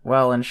are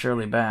well and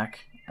surely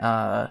back.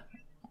 I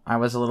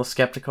was a little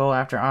skeptical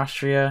after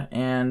Austria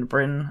and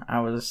Britain. I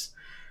was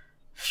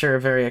sure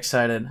very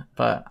excited,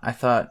 but I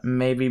thought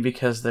maybe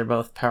because they're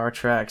both power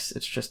tracks,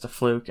 it's just a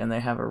fluke and they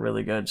have a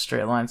really good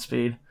straight line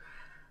speed.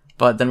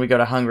 But then we go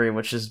to Hungary,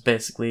 which is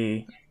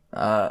basically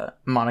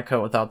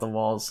Monaco without the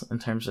walls in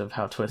terms of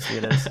how twisty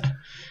it is.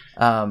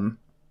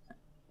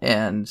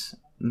 And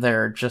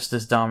they're just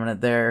as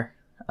dominant there.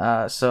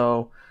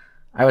 So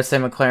I would say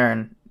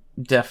McLaren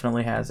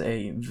definitely has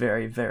a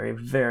very, very,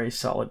 very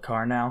solid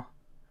car now,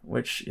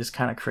 which is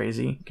kind of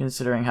crazy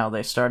considering how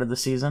they started the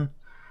season.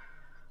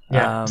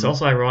 Yeah, it's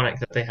also ironic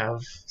that they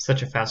have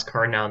such a fast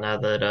car now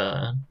that,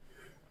 I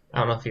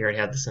don't know if you already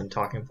had this in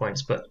talking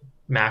points, but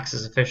Max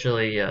is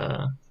officially,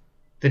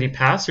 did he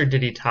pass or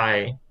did he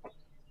tie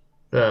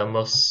the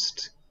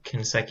most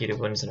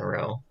consecutive wins in a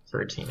row for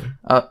a team?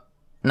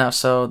 No,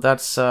 so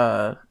that's,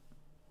 so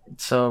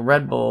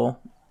Red Bull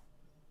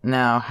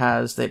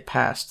now they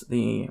passed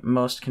the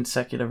most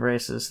consecutive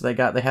races. They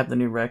have the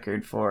new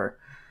record for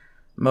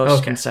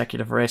most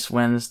consecutive race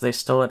wins. They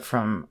stole it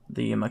from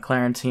the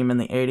McLaren team in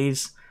the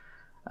 80s.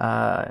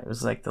 It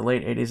was like the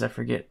late 80s. I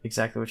forget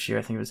exactly which year.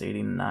 I think it was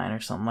 89 or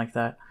something like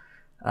that.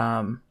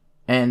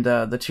 And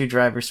the 2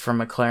 drivers from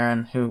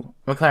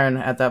McLaren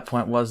at that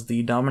point was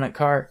the dominant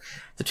car.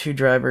 The 2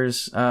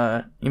 drivers,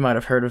 you might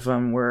have heard of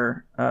them,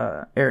 were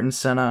Ayrton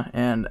Senna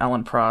and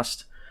Alan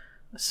Prost.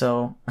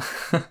 So,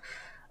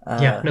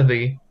 yeah, no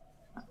biggie.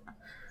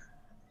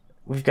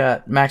 We've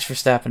got Max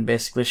Verstappen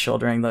basically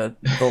shouldering the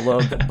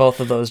load that both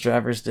of those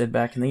drivers did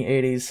back in the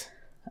 80s.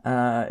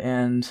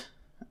 And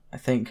I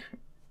think,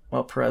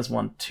 Perez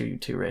won two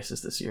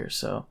races this year.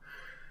 So,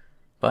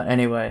 but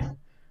anyway,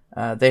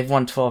 they've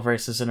won 12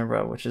 races in a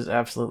row, which is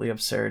absolutely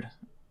absurd.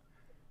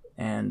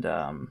 And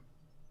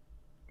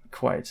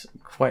quite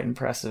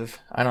impressive.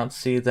 I don't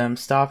see them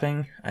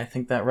stopping. I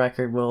think that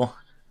record will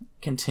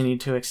continue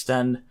to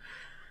extend.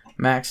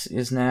 Max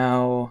is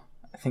now,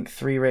 I think,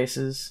 3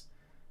 races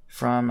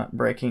from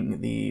breaking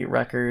the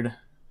record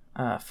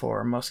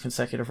for most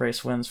consecutive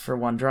race wins for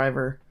one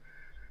driver.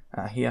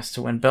 He has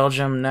to win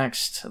Belgium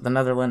next, the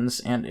Netherlands,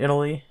 and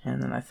Italy,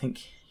 and then I think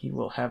he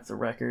will have the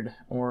record,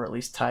 or at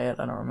least tie it.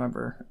 I don't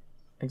remember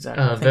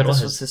exactly. I think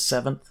this was his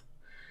 7th.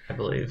 I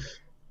believe.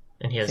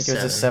 And he has I think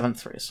it was his 7.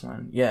 7th race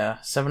win. Yeah,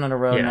 7 in a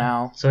row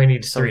now. So he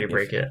needs 3 to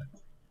break it.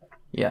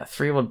 Yeah,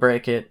 3 would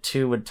break it.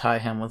 2 would tie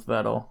him with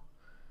Vettel.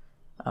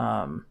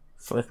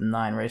 With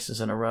 9 races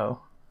in a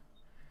row.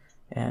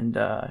 And,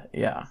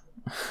 yeah.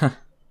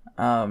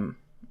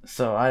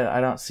 So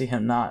I don't see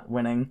him not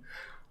winning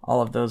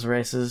all of those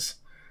races.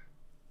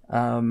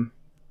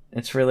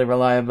 It's really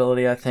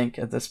reliability, I think,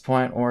 at this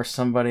point, or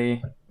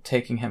somebody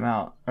taking him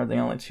out are the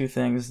only 2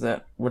 things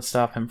that would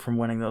stop him from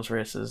winning those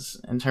races.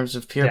 In terms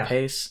of pure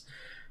pace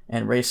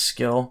and race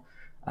skill,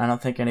 I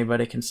don't think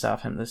anybody can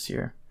stop him this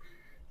year.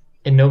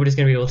 And nobody's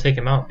going to be able to take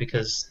him out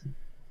because,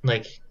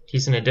 like,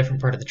 he's in a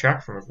different part of the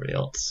track from everybody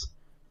else.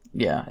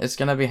 Yeah, it's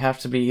going to have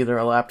to be either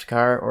a lapped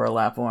car or a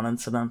lap 1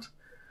 incident.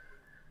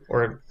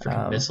 Or a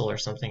freaking missile or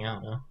something, I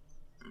don't know.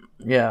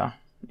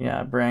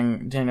 Yeah,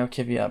 bring Daniel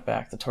Kvyat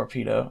back, the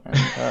torpedo, and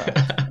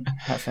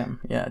have him,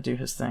 do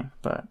his thing.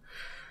 But,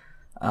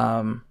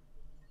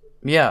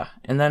 yeah.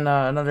 And then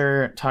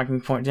another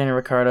talking point, Daniel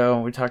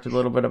Ricciardo, we talked a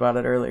little bit about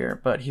it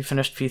earlier, but he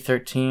finished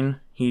P13.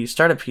 He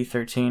started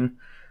P13,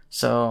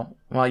 so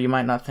while you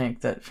might not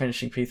think that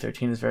finishing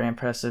P13 is very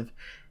impressive,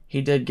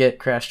 he did get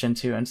crashed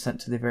into and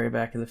sent to the very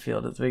back of the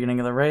field at the beginning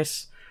of the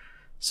race.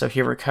 So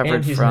he recovered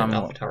and he's from... in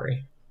an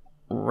AlphaTauri.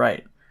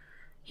 Right.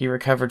 He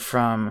recovered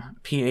from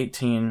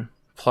P18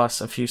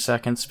 plus a few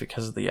seconds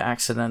because of the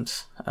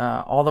accident,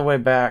 all the way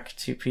back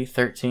to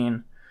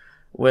P13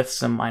 with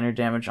some minor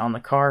damage on the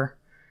car,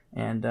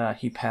 and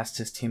he passed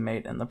his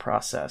teammate in the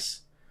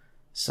process.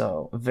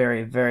 So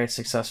very, very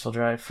successful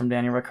drive from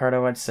Daniel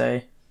Ricciardo, I'd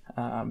say.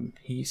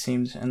 He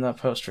seemed in the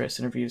post-race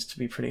interviews to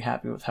be pretty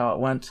happy with how it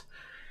went,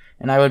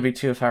 and I would be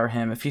too if I were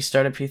him. If he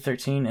started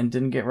P13 and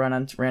didn't get ran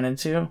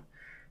into,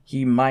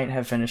 he might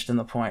have finished in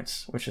the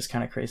points, which is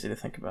kind of crazy to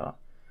think about.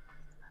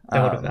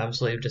 That would have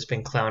absolutely just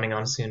been clowning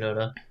on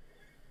Tsunoda.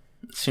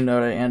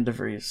 Tsunoda and De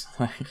Vries.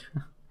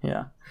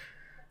 Yeah.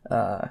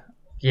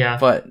 Yeah.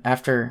 But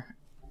after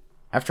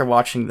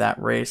watching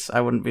that race,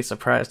 I wouldn't be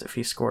surprised if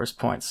he scores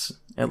points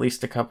at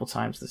least a couple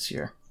times this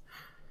year.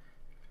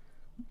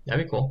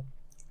 That'd be cool.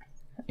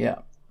 Yeah,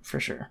 for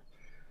sure.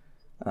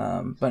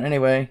 But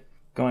anyway,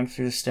 going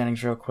through the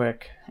standings real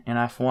quick. In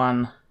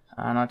F1,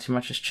 not too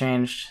much has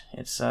changed.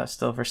 It's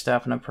still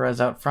Verstappen and Perez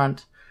out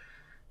front,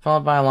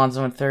 followed by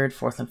Alonso in 3rd.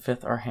 4th and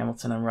 5th are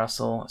Hamilton and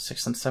Russell.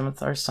 6th and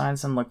 7th are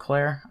Sainz and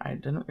Leclerc. I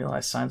didn't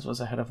realize Sainz was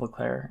ahead of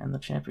Leclerc in the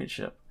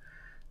championship.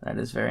 That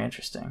is very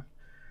interesting.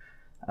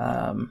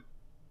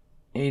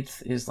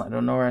 8th is Lando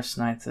Norris.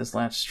 9th is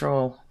Lance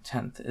Stroll.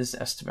 10th is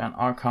Esteban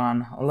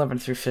Ocon. 11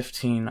 through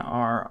 15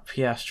 are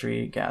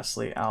Piastri,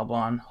 Gasly,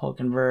 Albon,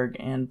 Hulkenberg,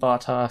 and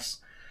Bottas.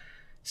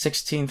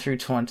 16 through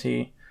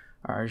 20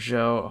 are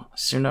Zhou,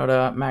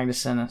 Tsunoda,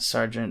 Magnussen,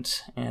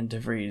 Sargent, and De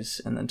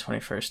Vries. And then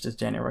 21st is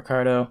Daniel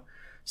Ricciardo.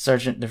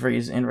 Sargent, De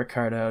Vries, and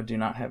Ricciardo do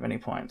not have any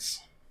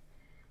points.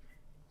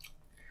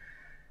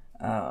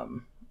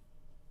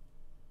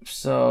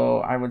 So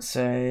I would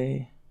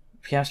say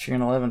Piastri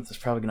in 11th is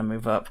probably going to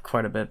move up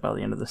quite a bit by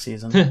the end of the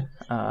season. Yeah,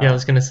 I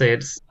was going to say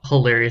it's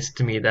hilarious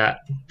to me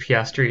that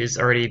Piastri has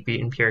already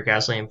beaten Pierre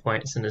Gasly in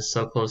points and is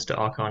so close to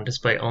Ocon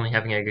despite only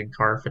having a good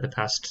car for the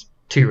past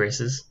 2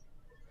 races.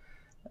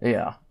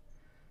 Yeah.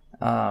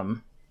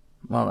 Well,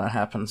 that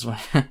happens when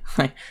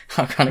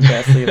Ocon and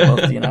Gasly have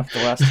both been off the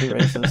last 2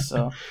 races,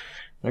 so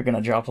they're going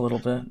to drop a little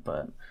bit.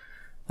 But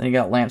then you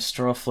got Lance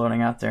Stroll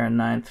floating out there in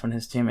 9th when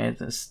his teammate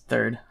is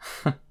 3rd.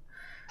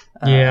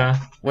 Yeah.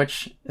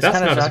 Which is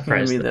kind of shocking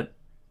to me that...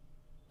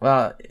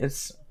 Well,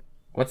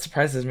 what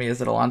surprises me is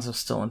that Alonso's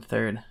still in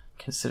 3rd,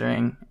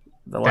 considering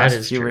the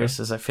last few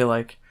races. I feel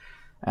like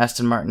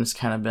Aston Martin's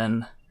kind of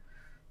been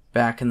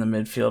back in the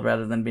midfield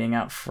rather than being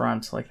out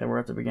front like they were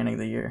at the beginning of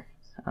the year.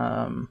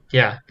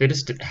 Yeah, they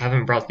just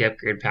haven't brought the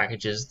upgrade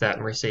packages that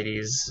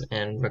Mercedes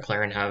and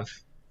McLaren have.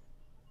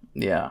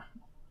 Yeah.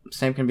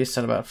 Same can be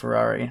said about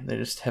Ferrari. They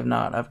just have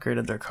not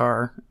upgraded their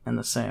car in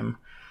the same...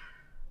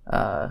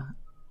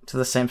 to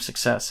the same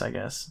success, I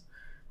guess,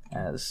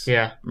 as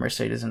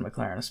Mercedes and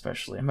McLaren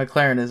especially.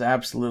 McLaren is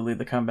absolutely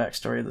the comeback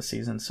story of the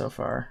season so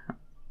far.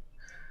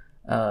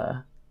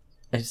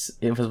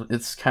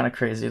 It's kind of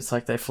crazy. It's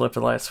like they flipped a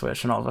light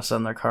switch and all of a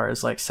sudden their car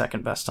is like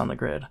second best on the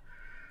grid.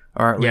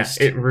 Or at least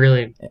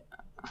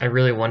I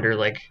really wonder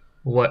like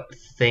what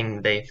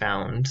thing they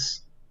found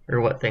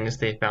or what things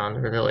they found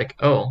where they're like,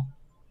 oh,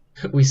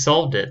 we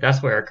solved it.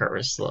 That's why our car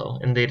was slow.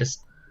 And they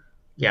just,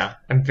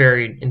 I'm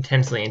very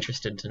intensely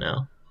interested to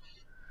know.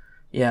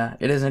 Yeah,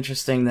 it is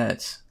interesting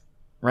that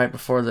right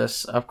before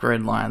this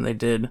upgrade line, they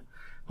did,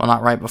 well,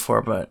 not right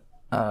before, but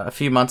a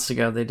few months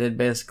ago, they did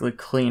basically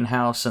clean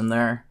house in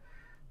their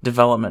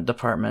development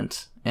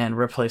department and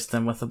replaced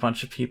them with a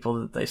bunch of people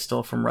that they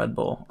stole from Red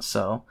Bull.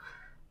 So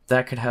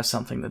that could have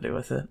something to do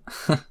with it.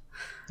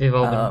 They've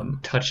all been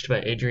touched by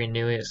Adrian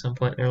Newey at some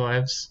point in their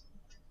lives.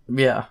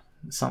 Yeah,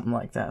 something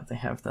like that. They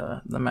have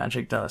the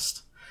magic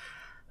dust.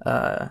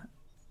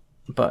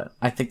 But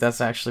I think that's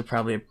actually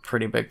probably a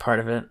pretty big part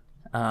of it.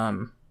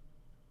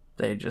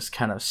 They just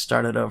kind of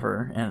started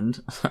over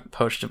and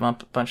poached up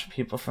a bunch of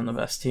people from the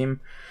best team.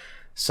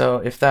 So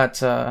if that's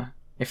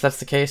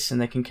the case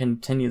and they can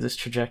continue this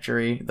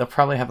trajectory, they'll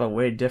probably have a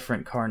way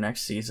different car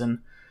next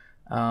season.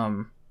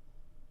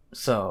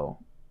 So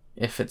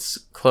if it's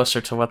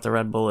closer to what the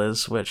Red Bull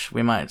is, which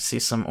we might see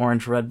some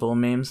orange Red Bull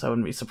memes, I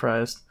wouldn't be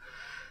surprised.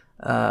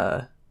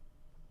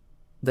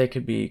 They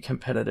could be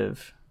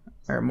competitive,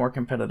 or more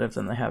competitive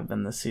than they have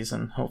been this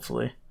season,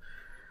 hopefully.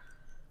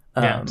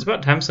 Yeah, it's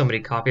about time somebody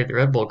copied the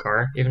Red Bull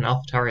car. Even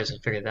AlphaTauri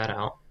hasn't figured that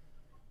out.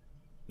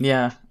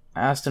 Yeah,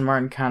 Aston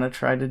Martin kind of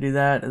tried to do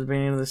that at the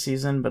beginning of the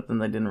season, but then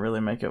they didn't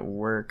really make it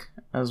work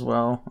as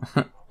well.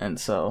 And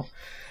so,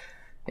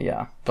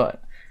 yeah.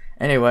 But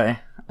anyway,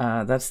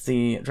 that's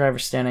the driver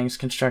standings.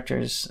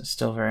 Constructors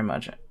still very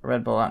much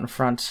Red Bull out in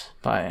front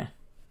by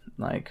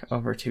like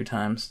over 2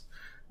 times.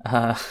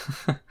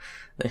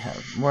 They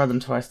have more than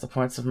twice the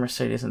points of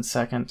Mercedes in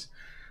second.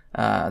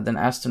 Then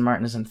Aston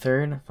Martin is in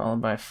third,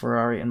 followed by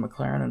Ferrari and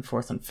McLaren in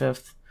fourth and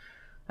fifth.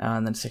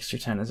 And then 6 through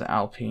 10 is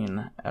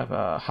Alpine,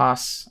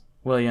 Haas,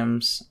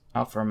 Williams,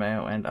 Alfa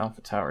Romeo, and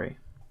AlphaTauri.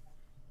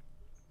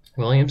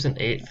 Williams in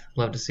 8th.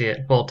 Love to see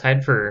it. Well,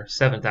 tied for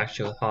 7th,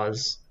 actually, with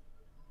Haas.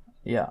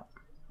 Yeah.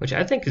 Which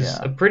I think is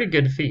a pretty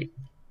good feat.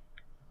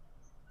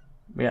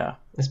 Yeah.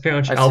 It's pretty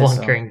much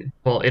Albon carrying...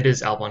 Well, it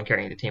is Albon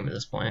carrying the team at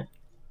this point.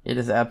 It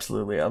is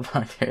absolutely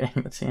Albon carrying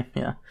the team,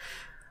 yeah.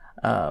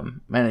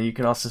 And you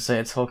could also say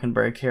it's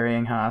Hülkenberg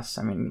carrying Haas.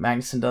 I mean,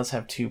 Magnussen does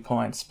have 2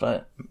 points,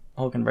 but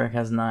Hülkenberg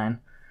has 9.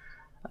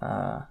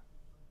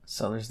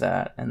 So there's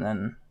that. And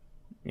then,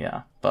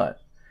 yeah.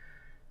 But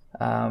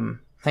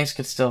things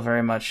could still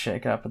very much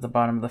shake up at the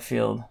bottom of the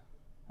field.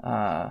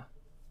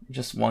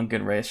 Just one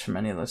good race from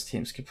any of those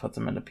teams could put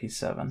them into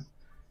P7.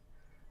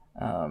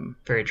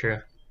 Very true.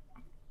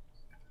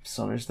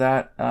 So there's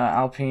that.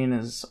 Alpine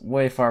is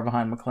way far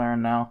behind McLaren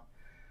now.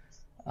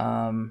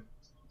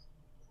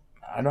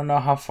 I don't know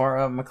how far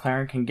up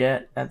McLaren can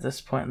get at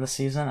this point in the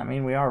season. I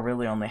mean, we are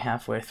really only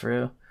halfway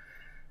through.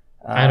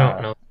 I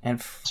don't know.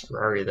 And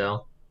Ferrari,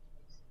 though.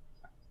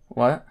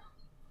 What?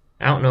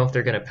 I don't know if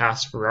they're going to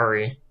pass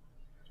Ferrari.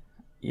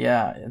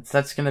 Yeah,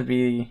 that's going to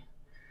be...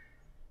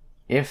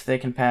 If they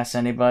can pass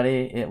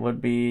anybody, it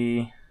would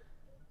be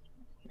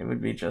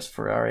just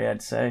Ferrari,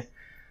 I'd say.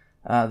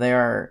 They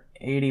are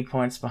 80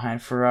 points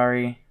behind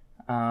Ferrari.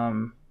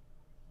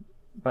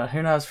 But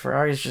who knows?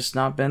 Ferrari's just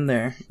not been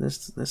there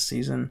this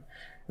season.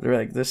 They're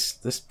like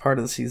this part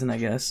of the season, I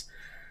guess.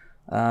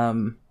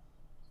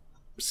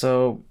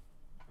 So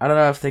I don't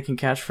know if they can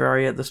catch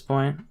Ferrari at this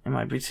point. It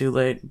might be too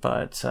late,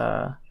 but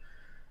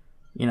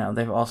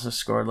they've also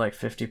scored like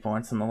 50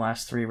 points in the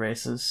last 3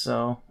 races,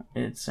 so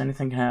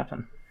anything can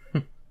happen.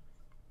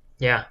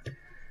 Yeah.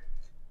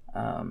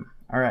 All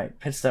right,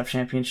 Pit Stop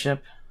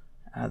Championship.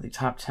 The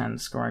top 10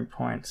 scoring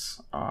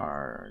points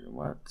are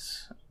what?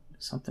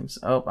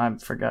 I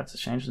forgot to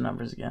change the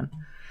numbers again.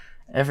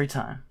 Every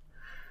time.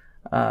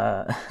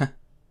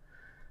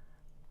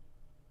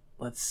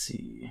 Let's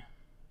see.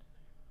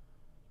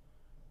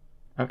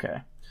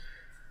 Okay.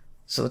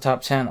 So the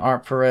top 10 are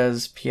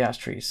Perez,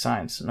 Piastri,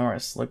 Sainz,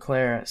 Norris,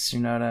 Leclerc,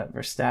 Tsunoda,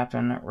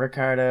 Verstappen,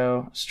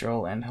 Ricciardo,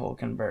 Stroll, and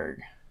Hülkenberg.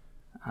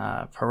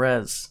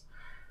 Perez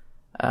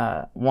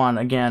won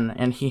again,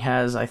 and he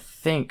has, I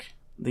think,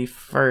 the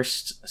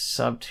first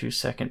sub-2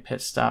 second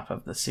pit stop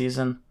of the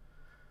season.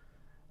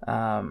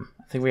 I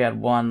think we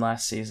had 1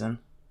 last season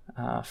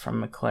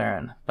from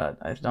McLaren, but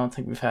I don't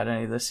think we've had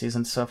any this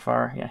season so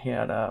far. Yeah, he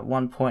had a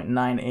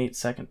 1.98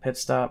 second pit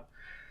stop.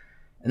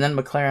 And then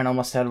McLaren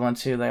almost had one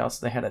too. They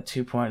had a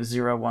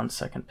 2.01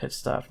 second pit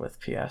stop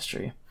with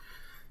Piastri.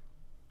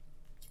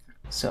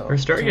 So we're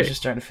starting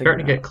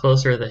to get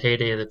closer to the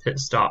heyday of the pit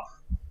stop.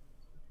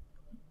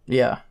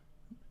 Yeah.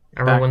 I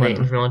remember when they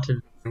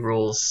implemented the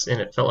rules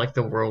and it felt like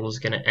the world was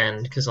going to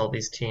end because all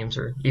these teams,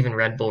 or even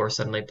Red Bull, were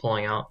suddenly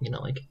pulling out,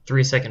 like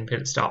 3-second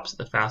pit stops at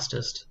the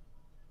fastest.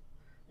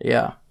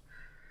 Yeah.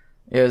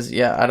 It was,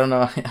 I don't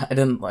know. I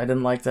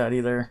didn't like that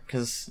either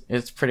because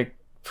it's pretty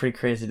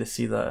crazy to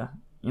see the,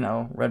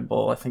 Red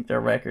Bull. I think their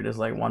record is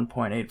like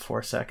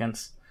 1.84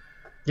 seconds.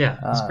 Yeah,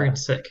 it's pretty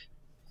sick.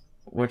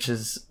 Which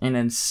is an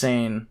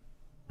insane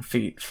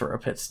feat for a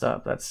pit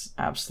stop. That's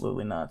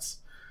absolutely nuts.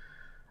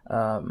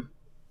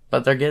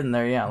 But they're getting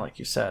there, yeah, like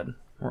you said.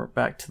 We're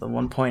back to the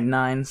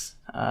 1.9s.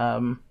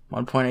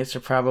 1.8s are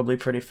probably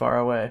pretty far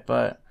away,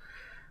 but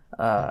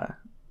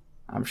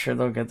I'm sure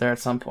they'll get there at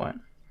some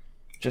point.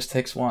 Just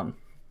takes one.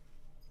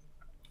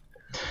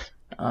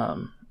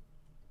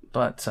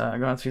 But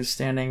going through the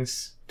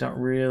standings, don't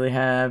really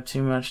have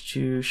too much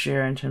to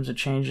share in terms of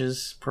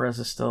changes. Perez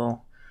is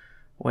still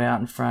way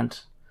out in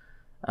front.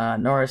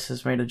 Norris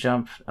has made a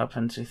jump up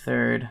into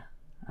third.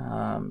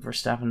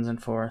 Verstappen's in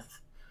fourth.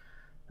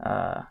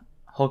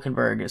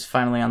 Hülkenberg is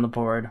finally on the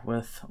board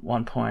with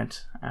 1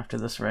 point after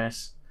this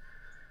race.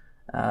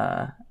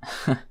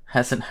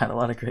 Hasn't had a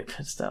lot of great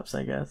pit stops,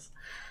 I guess.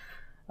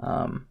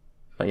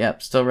 But yeah,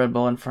 still Red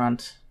Bull in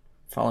front,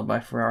 followed by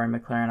Ferrari,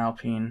 McLaren,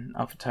 Alpine,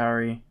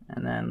 AlphaTauri,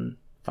 and then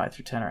 5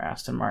 through 10 are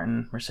Aston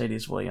Martin,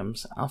 Mercedes,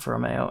 Williams, Alfa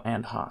Romeo,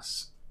 and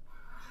Haas.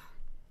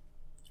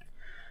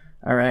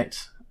 All right.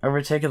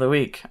 overtake of the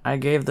week. I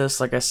gave this,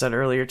 like I said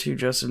earlier, to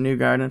Joseph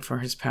Newgarden for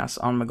his pass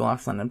on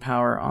McLaughlin and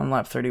Power on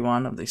lap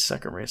 31 of the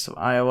second race of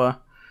Iowa.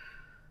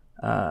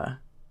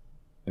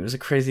 It was a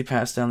crazy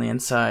pass down the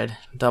inside,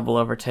 double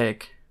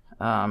overtake.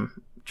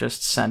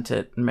 Just sent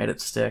it and made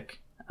it stick.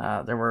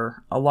 There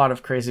were a lot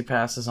of crazy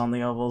passes on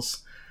the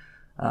ovals.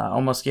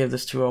 Almost gave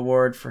this to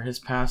Award for his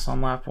pass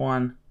on lap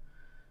 1.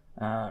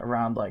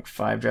 Around like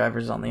 5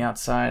 drivers on the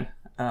outside.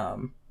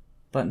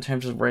 But in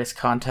terms of race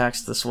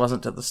context, this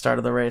wasn't at the start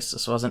of the race.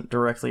 This wasn't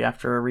directly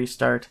after a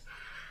restart.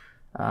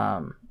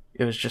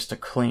 It was just a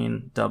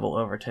clean double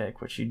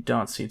overtake, which you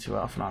don't see too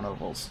often on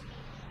ovals.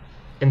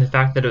 And the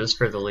fact that it was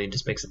for the lead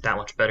just makes it that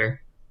much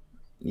better.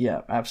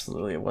 Yeah,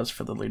 absolutely. It was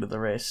for the lead of the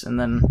race. And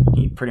then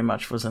he pretty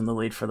much was in the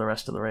lead for the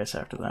rest of the race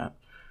after that.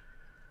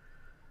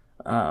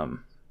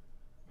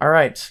 All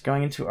right,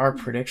 going into our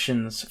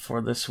predictions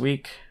for this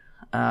week.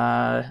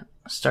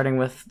 Starting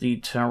with the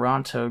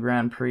Toronto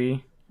Grand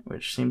Prix,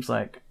 which seems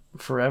like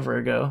forever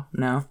ago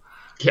now.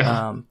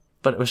 Yeah.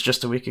 But it was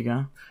just a week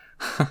ago.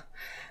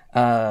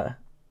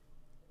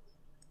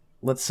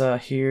 Let's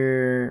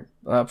hear...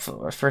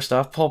 first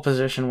off, pole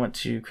position went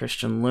to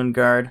Christian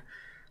Lundgaard,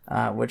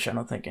 which I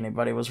don't think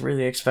anybody was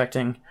really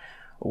expecting.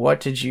 What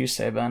did you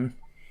say, Ben?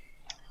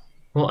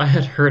 Well, I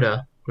had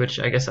Herta, which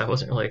I guess I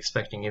wasn't really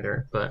expecting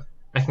either, but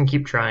I can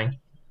keep trying.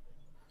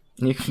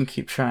 You can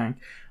keep trying.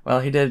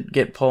 Well, he did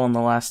get pole in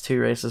the last 2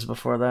 races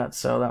before that,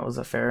 so that was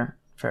a fair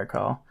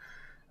call,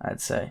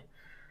 I'd say.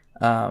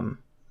 And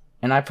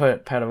I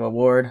put Pato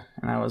Award,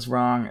 and I was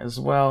wrong as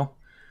well.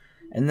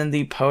 And then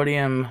the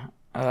podium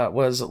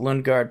was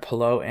Lundgaard,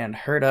 Palou, and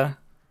Herta.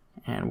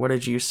 And what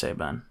did you say,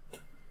 Ben?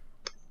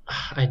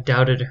 I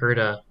doubted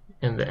Herta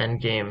in the end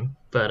game,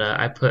 but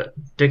I put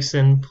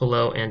Dixon,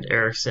 Palou, and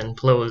Ericsson.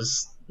 Palou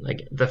was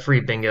like the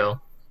free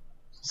bingo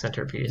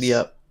centerpiece.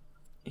 Yep.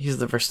 He's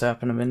the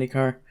Verstappen of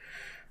IndyCar.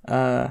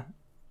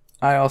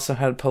 I also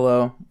had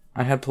Palou.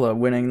 I had Palou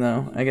winning,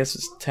 though. I guess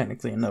it's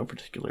technically in no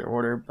particular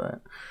order,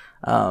 but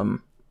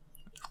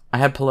I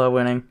had Palou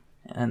winning,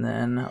 and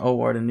then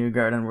Award and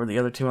Newgarden were the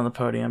other 2 on the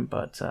podium,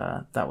 but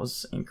that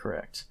was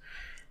incorrect.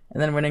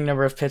 And then winning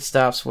number of pit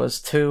stops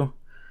was 2.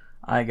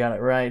 I got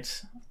it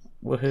right.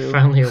 Woohoo.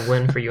 Finally a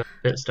win for you on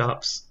pit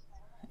stops.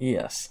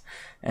 Yes.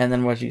 And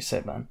then what did you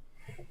say, Ben?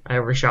 I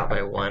overshot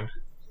by 1.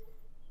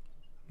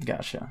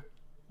 Gotcha.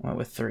 Went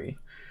with 3.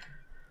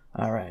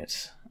 All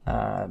right.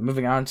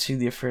 Moving on to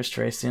the first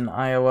race in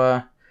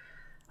Iowa.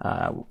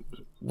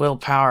 Will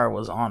Power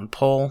was on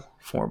pole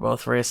for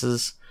both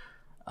races.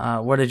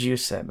 What did you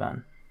say,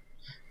 Ben?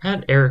 I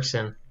had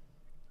Ericsson.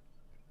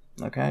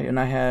 Okay, and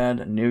I had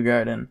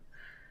Newgarden.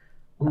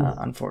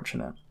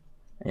 Unfortunate.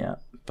 Yeah,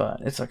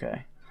 but it's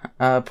okay.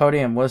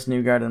 Podium was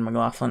Newgarden,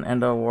 McLaughlin,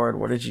 and Award.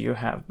 What did you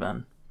have,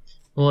 Ben?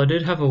 Well, I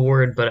did have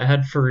Award, but I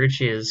had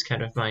Ferrucci as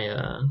kind of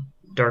my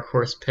dark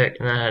horse pick,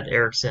 and then I had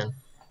Ericsson.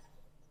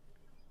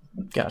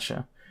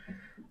 Gotcha.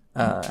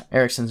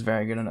 Ericsson's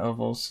very good in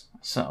ovals,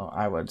 so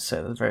I would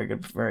say that's very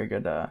good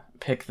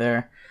pick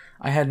there.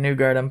 I had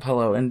Newgarden,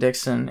 Palou, and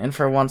Dixon, and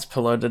for once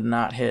Palou did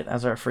not hit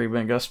as our free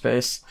bingo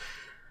space,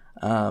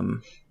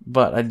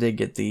 but I did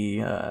get the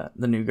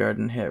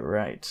Newgarden hit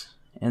right.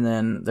 And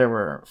then there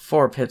were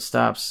 4 pit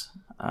stops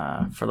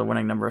for the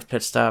winning number of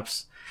pit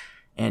stops,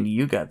 and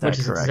you got that correct.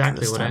 Which is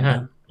exactly what I had.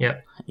 Ben.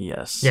 Yep.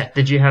 Yes. Yeah.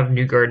 Did you have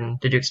Newgarden?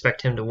 Did you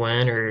expect him to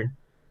win, or?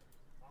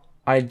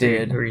 I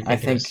did. I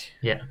think.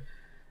 Yeah.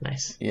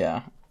 Nice.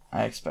 Yeah,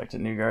 I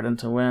expected Newgarden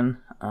to win,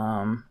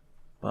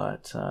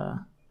 but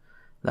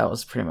that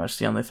was pretty much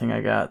the only thing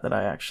I got that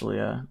I actually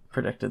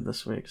predicted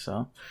this week.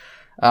 So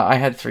I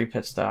had 3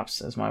 pit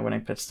stops as my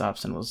winning pit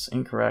stops and was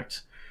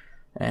incorrect.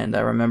 And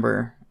I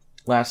remember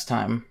last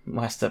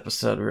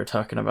episode, we were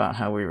talking about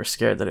how we were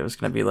scared that it was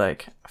going to be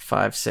like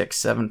 5, 6,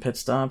 7 pit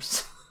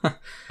stops.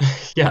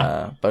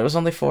 Yeah. But it was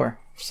only 4.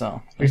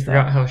 So we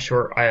forgot how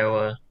short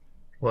Iowa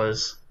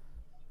was.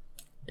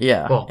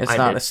 Yeah, well, it's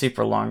not a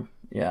super long.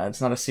 Yeah,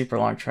 it's not a super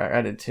long track.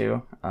 I did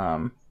too.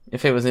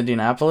 If it was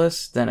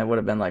Indianapolis, then it would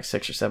have been like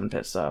 6 or 7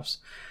 pit stops.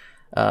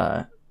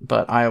 But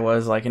Iowa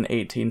is like an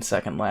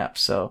 18-second lap,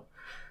 so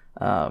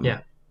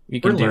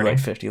you can do like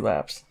 50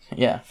 laps.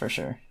 Yeah, for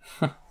sure.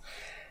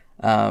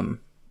 All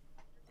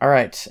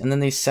right, and then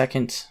the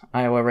second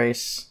Iowa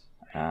race,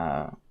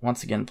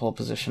 once again, pole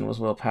position was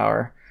Will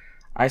Power.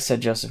 I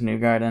said Joseph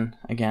Newgarden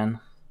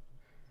again.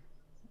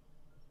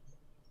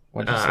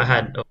 What did you say?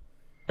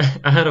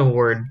 I had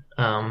Award.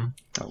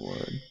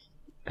 Award.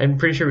 I'm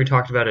pretty sure we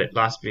talked about it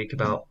last week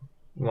about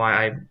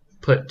why I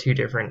put 2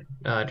 different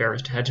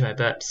drivers to hedge my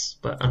bets,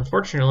 but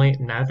unfortunately,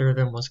 neither of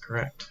them was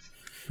correct.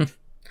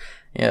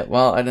 Yeah,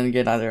 well, I didn't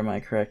get either of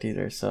mine correct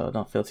either, so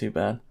don't feel too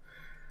bad.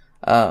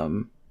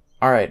 All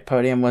right,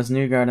 podium was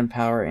Newgarden,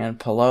 Power, and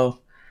Palou.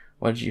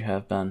 What did you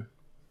have, Ben?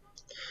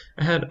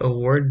 I had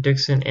Award,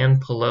 Dixon,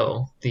 and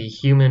Palou, the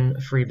human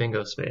free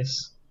bingo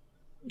space.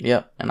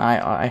 Yep, and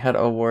I had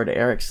Award,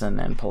 Ericsson,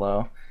 and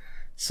Palou.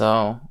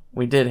 So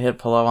we did hit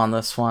Palou on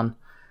this one.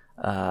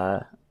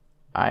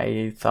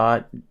 I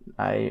thought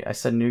I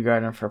said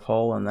Newgarden for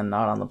pole and then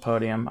not on the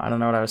podium. I don't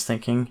know what I was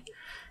thinking.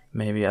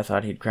 maybe I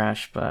thought he'd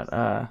crash, but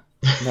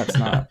that's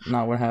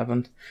not what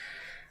happened.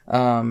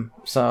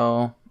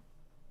 So,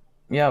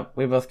 yep,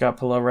 we both got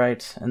Palou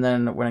right. And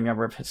then winning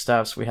number of pit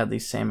stops, we had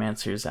these same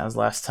answers as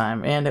last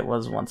time. And it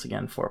was once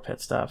again 4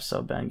 pit stops,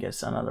 so Ben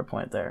gets another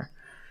point there.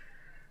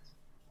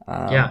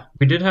 Yeah,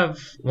 we did have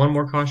one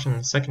more caution in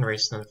the second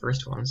race than the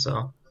first one,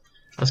 so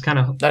I was kind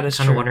of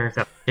wondering if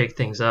that would shake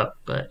things up,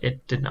 but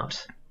it did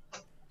not.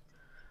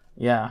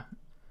 Yeah.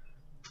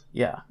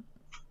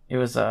 It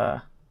was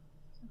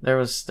there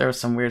was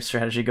some weird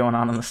strategy going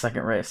on in the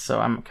second race, so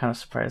I'm kind of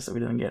surprised that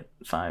we didn't get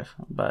 5.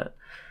 But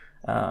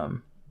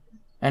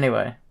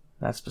anyway,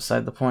 that's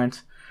beside the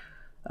point.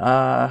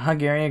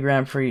 Hungarian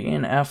Grand Prix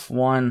in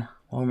F1.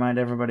 We'll remind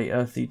everybody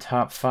of the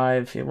top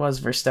 5. It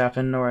was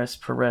Verstappen, Norris,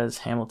 Perez,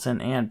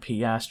 Hamilton, and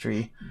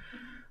Piastri.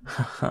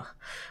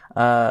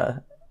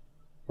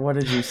 What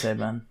did you say,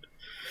 Ben?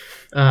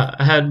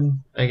 I had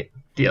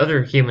the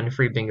other human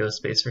free bingo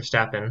space,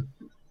 Verstappen,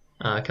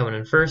 coming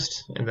in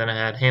first, and then I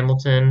had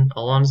Hamilton,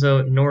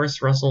 Alonso,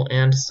 Norris, Russell,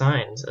 and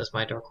Sainz as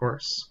my dark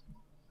horse.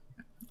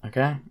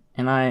 Okay,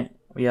 and I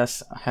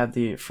had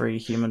the free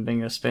human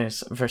bingo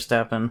space,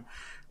 Verstappen,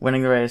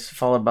 winning the race,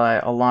 followed by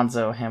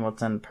Alonso,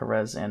 Hamilton,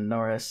 Perez, and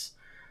Norris.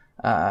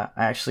 I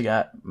actually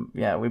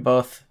we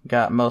both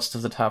got most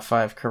of the top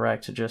 5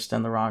 correct, just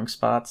in the wrong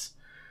spots.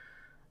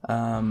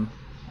 And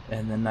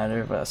then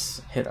neither of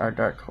us hit our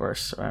dark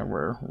horse.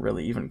 We're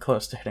really even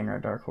close to hitting our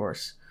dark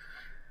horse.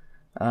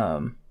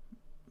 Wait,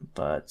 where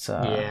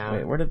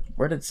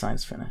did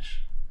Sainz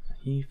finish?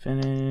 He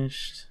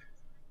finished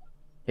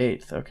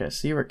 8th. Okay,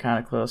 so you were kind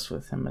of close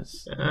with him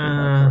as the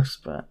dark horse,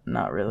 but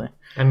not really.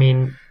 I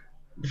mean,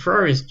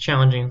 Ferrari's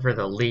challenging for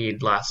the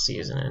lead last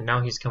season, and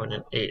now he's coming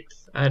in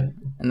 8th. And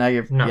now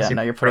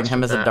you're putting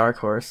him as a dark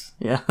horse.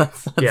 Yeah,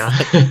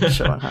 that's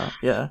showing how.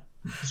 Yeah,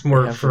 it's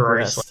more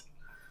Ferrari,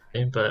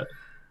 but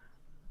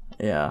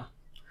yeah,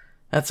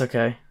 that's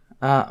okay.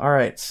 All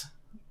right,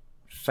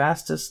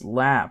 fastest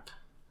lap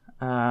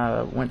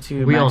went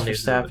to Max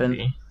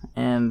Verstappen,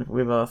 and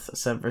we both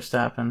said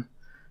Verstappen.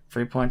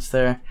 3 points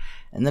there,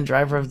 and then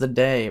driver of the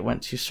day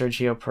went to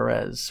Sergio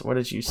Perez. What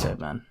did you say,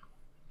 Ben?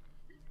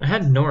 I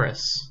had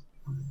Norris.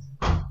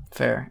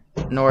 Fair.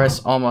 Norris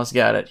almost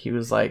got it. He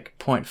was like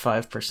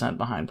 0.5%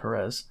 behind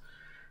Perez.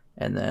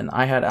 And then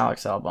I had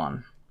Alex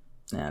Albon.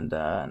 And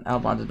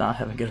Albon did not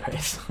have a good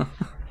race.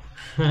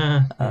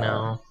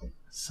 No.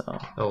 So,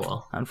 oh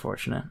well.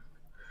 Unfortunate.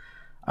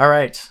 All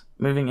right.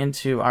 Moving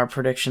into our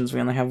predictions.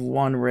 We only have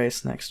one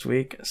race next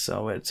week.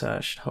 So it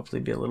should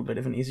hopefully be a little bit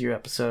of an easier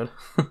episode.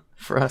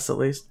 For us, at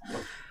least.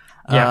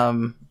 Yeah.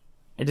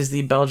 It is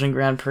the Belgian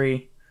Grand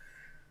Prix.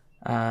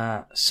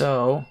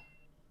 So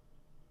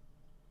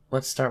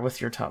let's start with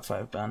your top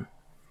 5, Ben.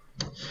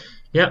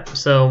 Yep.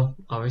 So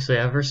obviously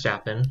I have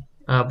Verstappen,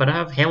 but I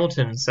have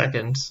Hamilton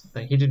second.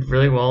 He did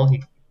really well.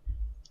 He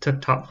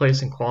took top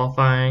place in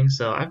qualifying,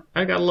 so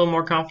I got a little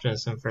more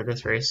confidence in for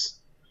this race.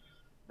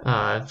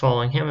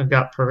 Following him, I've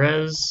got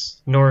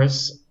Perez,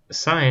 Norris,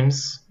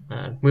 Sainz,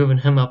 moving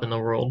him up in the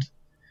world,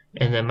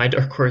 and then my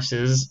dark horse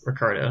is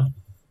Ricciardo.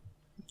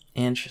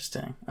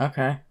 Interesting.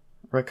 Okay,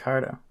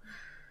 Ricciardo.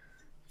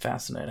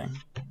 Fascinating.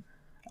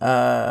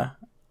 I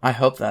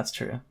hope that's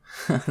true.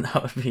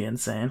 That would be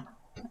insane.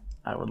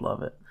 I would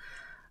love it.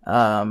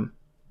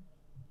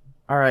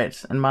 All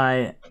right, and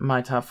my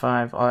top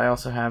 5, I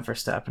also have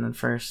Verstappen in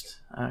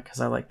first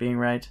because I like being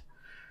right.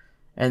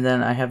 And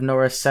then I have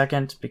Norris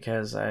second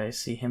because I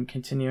see him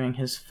continuing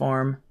his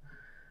form.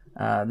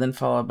 Then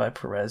followed by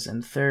Perez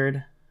in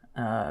third,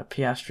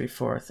 Piastri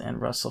fourth, and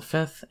Russell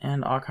fifth,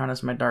 and Ocon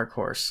is my dark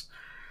horse.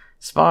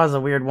 Spa is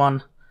a weird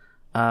one.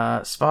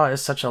 Spa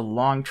is such a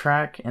long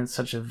track and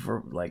such a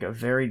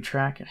varied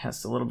track. It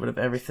has a little bit of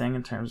everything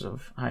in terms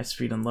of high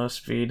speed and low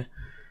speed,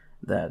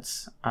 that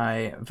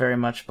I very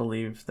much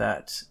believe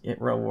that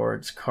it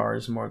rewards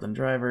cars more than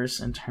drivers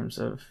in terms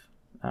of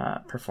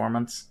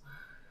performance.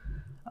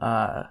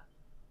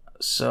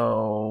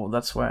 So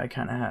that's why I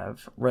kind of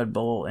have Red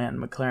Bull and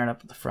McLaren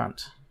up at the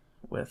front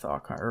with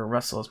Ocon, or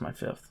Russell as my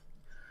fifth.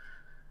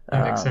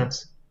 That makes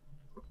sense.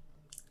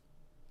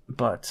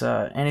 But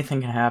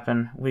anything can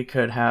happen. We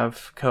could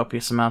have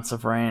copious amounts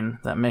of rain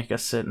that make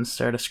us sit and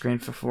stare at a screen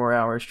for 4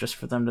 hours just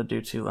for them to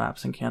do 2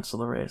 laps and cancel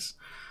the race.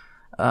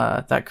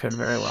 That could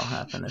very well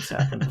happen. It's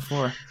happened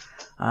before.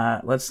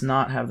 Let's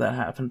not have that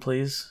happen,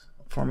 please.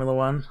 Formula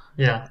One.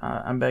 Yeah.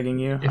 I'm begging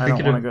you. If I we don't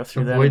could want to go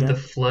through that avoid again. the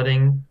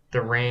flooding,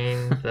 the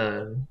rain,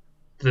 the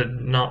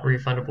not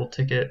refundable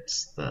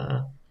tickets,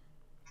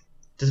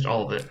 just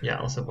all of it.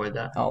 Yeah, let's avoid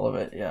that. All of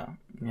it, yeah.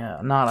 Yeah,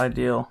 not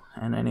ideal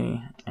in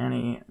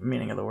any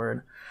meaning of the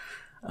word.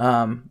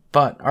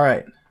 But, all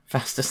right.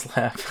 Fastest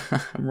lap.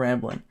 I'm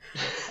rambling.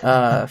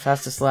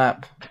 Fastest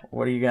lap.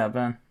 What do you got,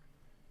 Ben?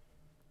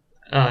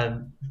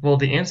 Well,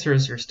 the answer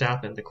is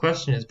Verstappen. The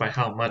question is by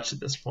how much at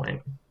this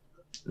point.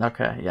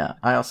 Okay, yeah.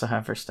 I also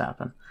have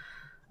Verstappen.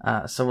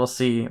 So we'll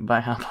see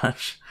by how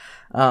much.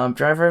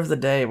 Driver of the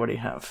day, what do you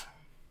have?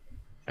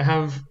 I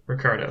have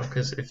Ricciardo,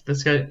 because if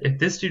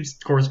this dude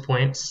scores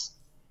points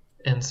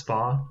in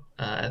Spa,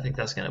 I think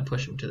that's going to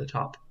push him to the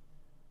top.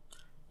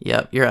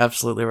 Yep, you're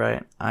absolutely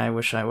right. I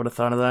wish I would have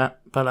thought of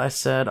that, but I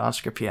said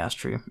Oscar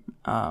Piastri.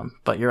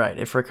 But you're right.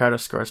 If Ricciardo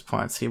scores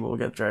points, he will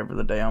get driver of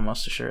the day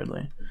almost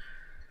assuredly.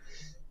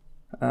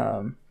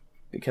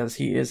 Because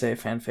he is a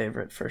fan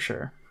favorite for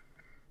sure.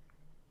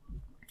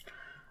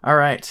 All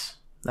right,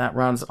 that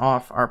rounds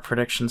off our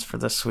predictions for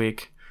this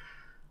week.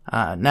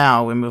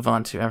 Now we move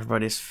on to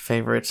everybody's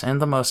favorites and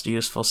the most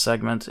useful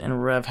segment in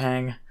Rev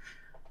Hang,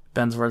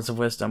 Ben's Words of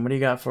Wisdom. What do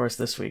you got for us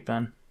this week,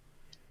 Ben?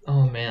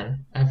 Oh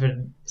man, I've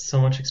had so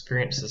much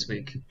experience this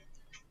week.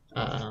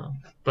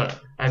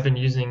 But I've been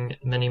using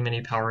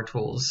many power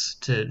tools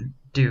to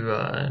do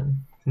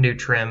new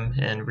trim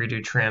and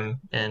redo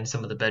trim in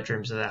some of the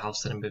bedrooms of the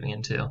house that I'm moving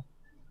into.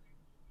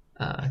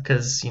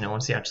 Because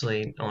once you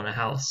actually own a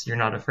house, you're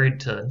not afraid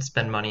to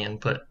spend money and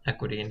put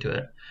equity into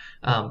it.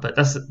 But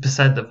that's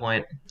beside the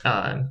point.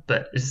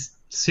 But it's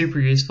super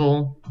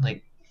useful.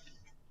 Like,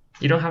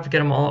 you don't have to get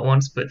them all at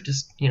once, but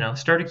just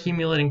start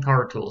accumulating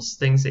power tools,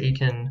 things that you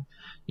can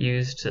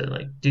use to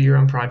like do your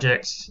own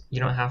projects. You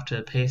don't have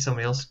to pay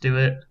somebody else to do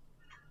it.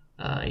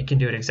 You can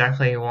do it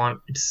exactly how you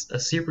want. It's a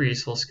super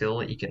useful skill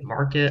that you can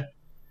market.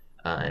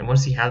 And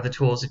once you have the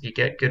tools, if you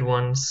get good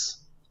ones,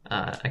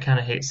 I kind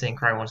of hate saying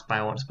cry once,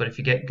 buy once, but if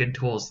you get good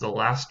tools, they'll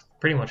last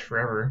pretty much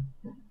forever.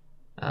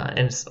 And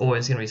it's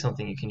always going to be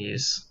something you can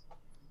use.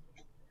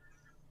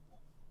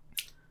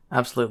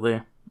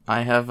 Absolutely.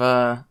 I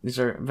have, these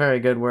are very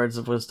good words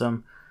of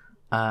wisdom.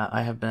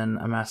 I have been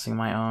amassing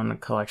my own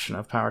collection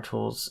of power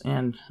tools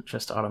and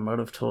just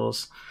automotive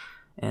tools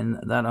in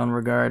that own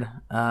regard.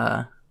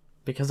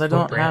 Because I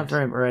don't have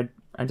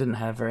I didn't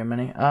have very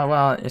many.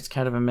 Well, it's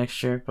kind of a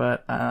mixture,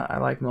 but I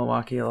like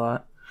Milwaukee a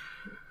lot.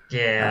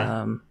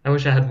 Yeah. I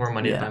wish I had more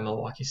money to buy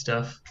Milwaukee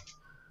stuff.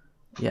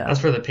 Yeah.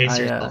 That's where the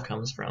Pacer stuff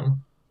comes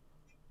from.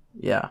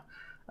 Yeah.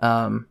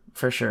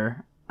 For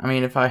sure. I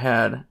mean, if I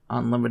had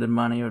unlimited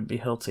money, it would be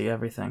Hilti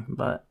everything,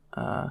 but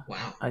wow.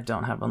 I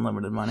don't have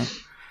unlimited money.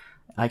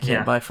 I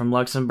can't buy from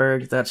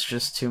Luxembourg. That's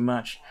just too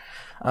much.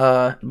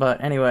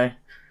 But anyway,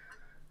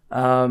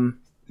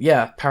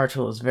 power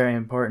tool is very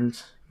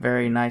important.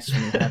 Very nice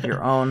when you have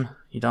your own.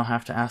 You don't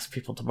have to ask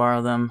people to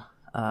borrow them.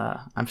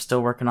 I'm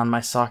still working on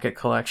my socket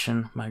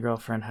collection. My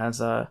girlfriend has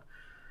a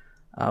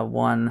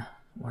one.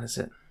 What is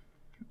it?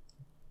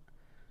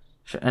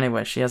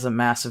 Anyway, she has a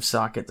massive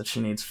socket that she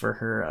needs for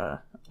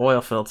her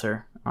oil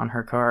filter on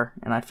her car,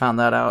 and I found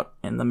that out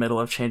in the middle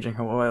of changing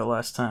her oil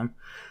last time.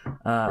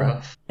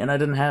 And I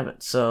didn't have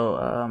it,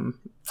 so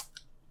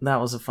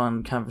that was a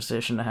fun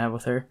conversation to have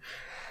with her.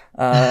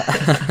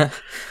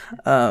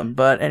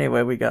 But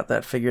anyway, we got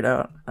that figured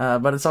out.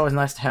 But it's always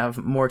nice to have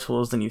more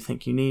tools than you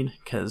think you need,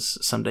 because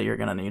someday you're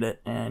going to need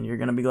it, and you're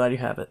going to be glad you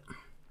have it.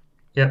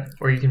 Yep,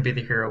 or you can be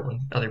the hero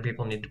when other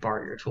people need to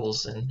borrow your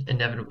tools and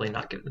inevitably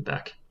not give them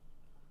back.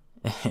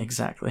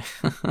 Exactly.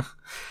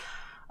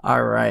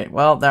 All right.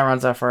 Well, that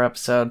rounds off our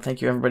episode.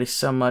 Thank you, everybody,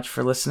 so much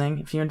for listening.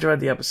 If you enjoyed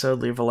the episode,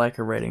 leave a like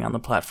or rating on the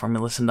platform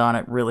you listened on.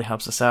 It really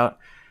helps us out.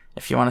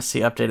 If you want to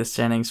see updated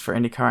standings for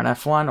IndyCar and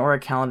F1 or a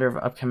calendar of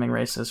upcoming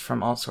races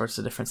from all sorts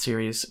of different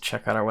series,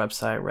 check out our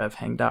website,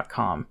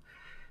 revhang.com.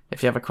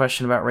 If you have a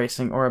question about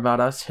racing or about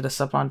us, hit us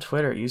up on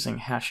Twitter using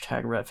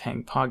hashtag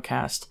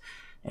RevHangPodcast,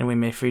 and we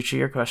may feature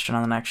your question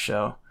on the next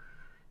show.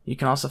 You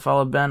can also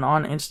follow Ben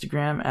on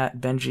Instagram at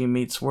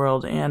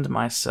BenjiMeetsWorld and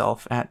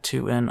myself at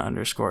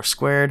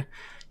 2n_squared.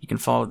 You can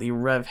follow the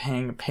Rev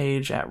Hang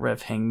page at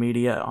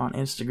RevHangMedia on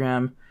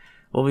Instagram.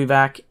 We'll be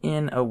back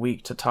in a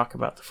week to talk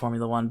about the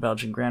Formula One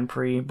Belgian Grand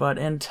Prix, but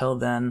until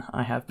then,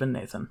 I have been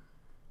Nathan.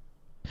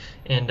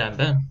 And I'm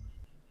Ben.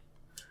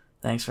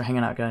 Thanks for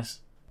hanging out, guys.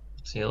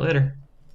 See you later.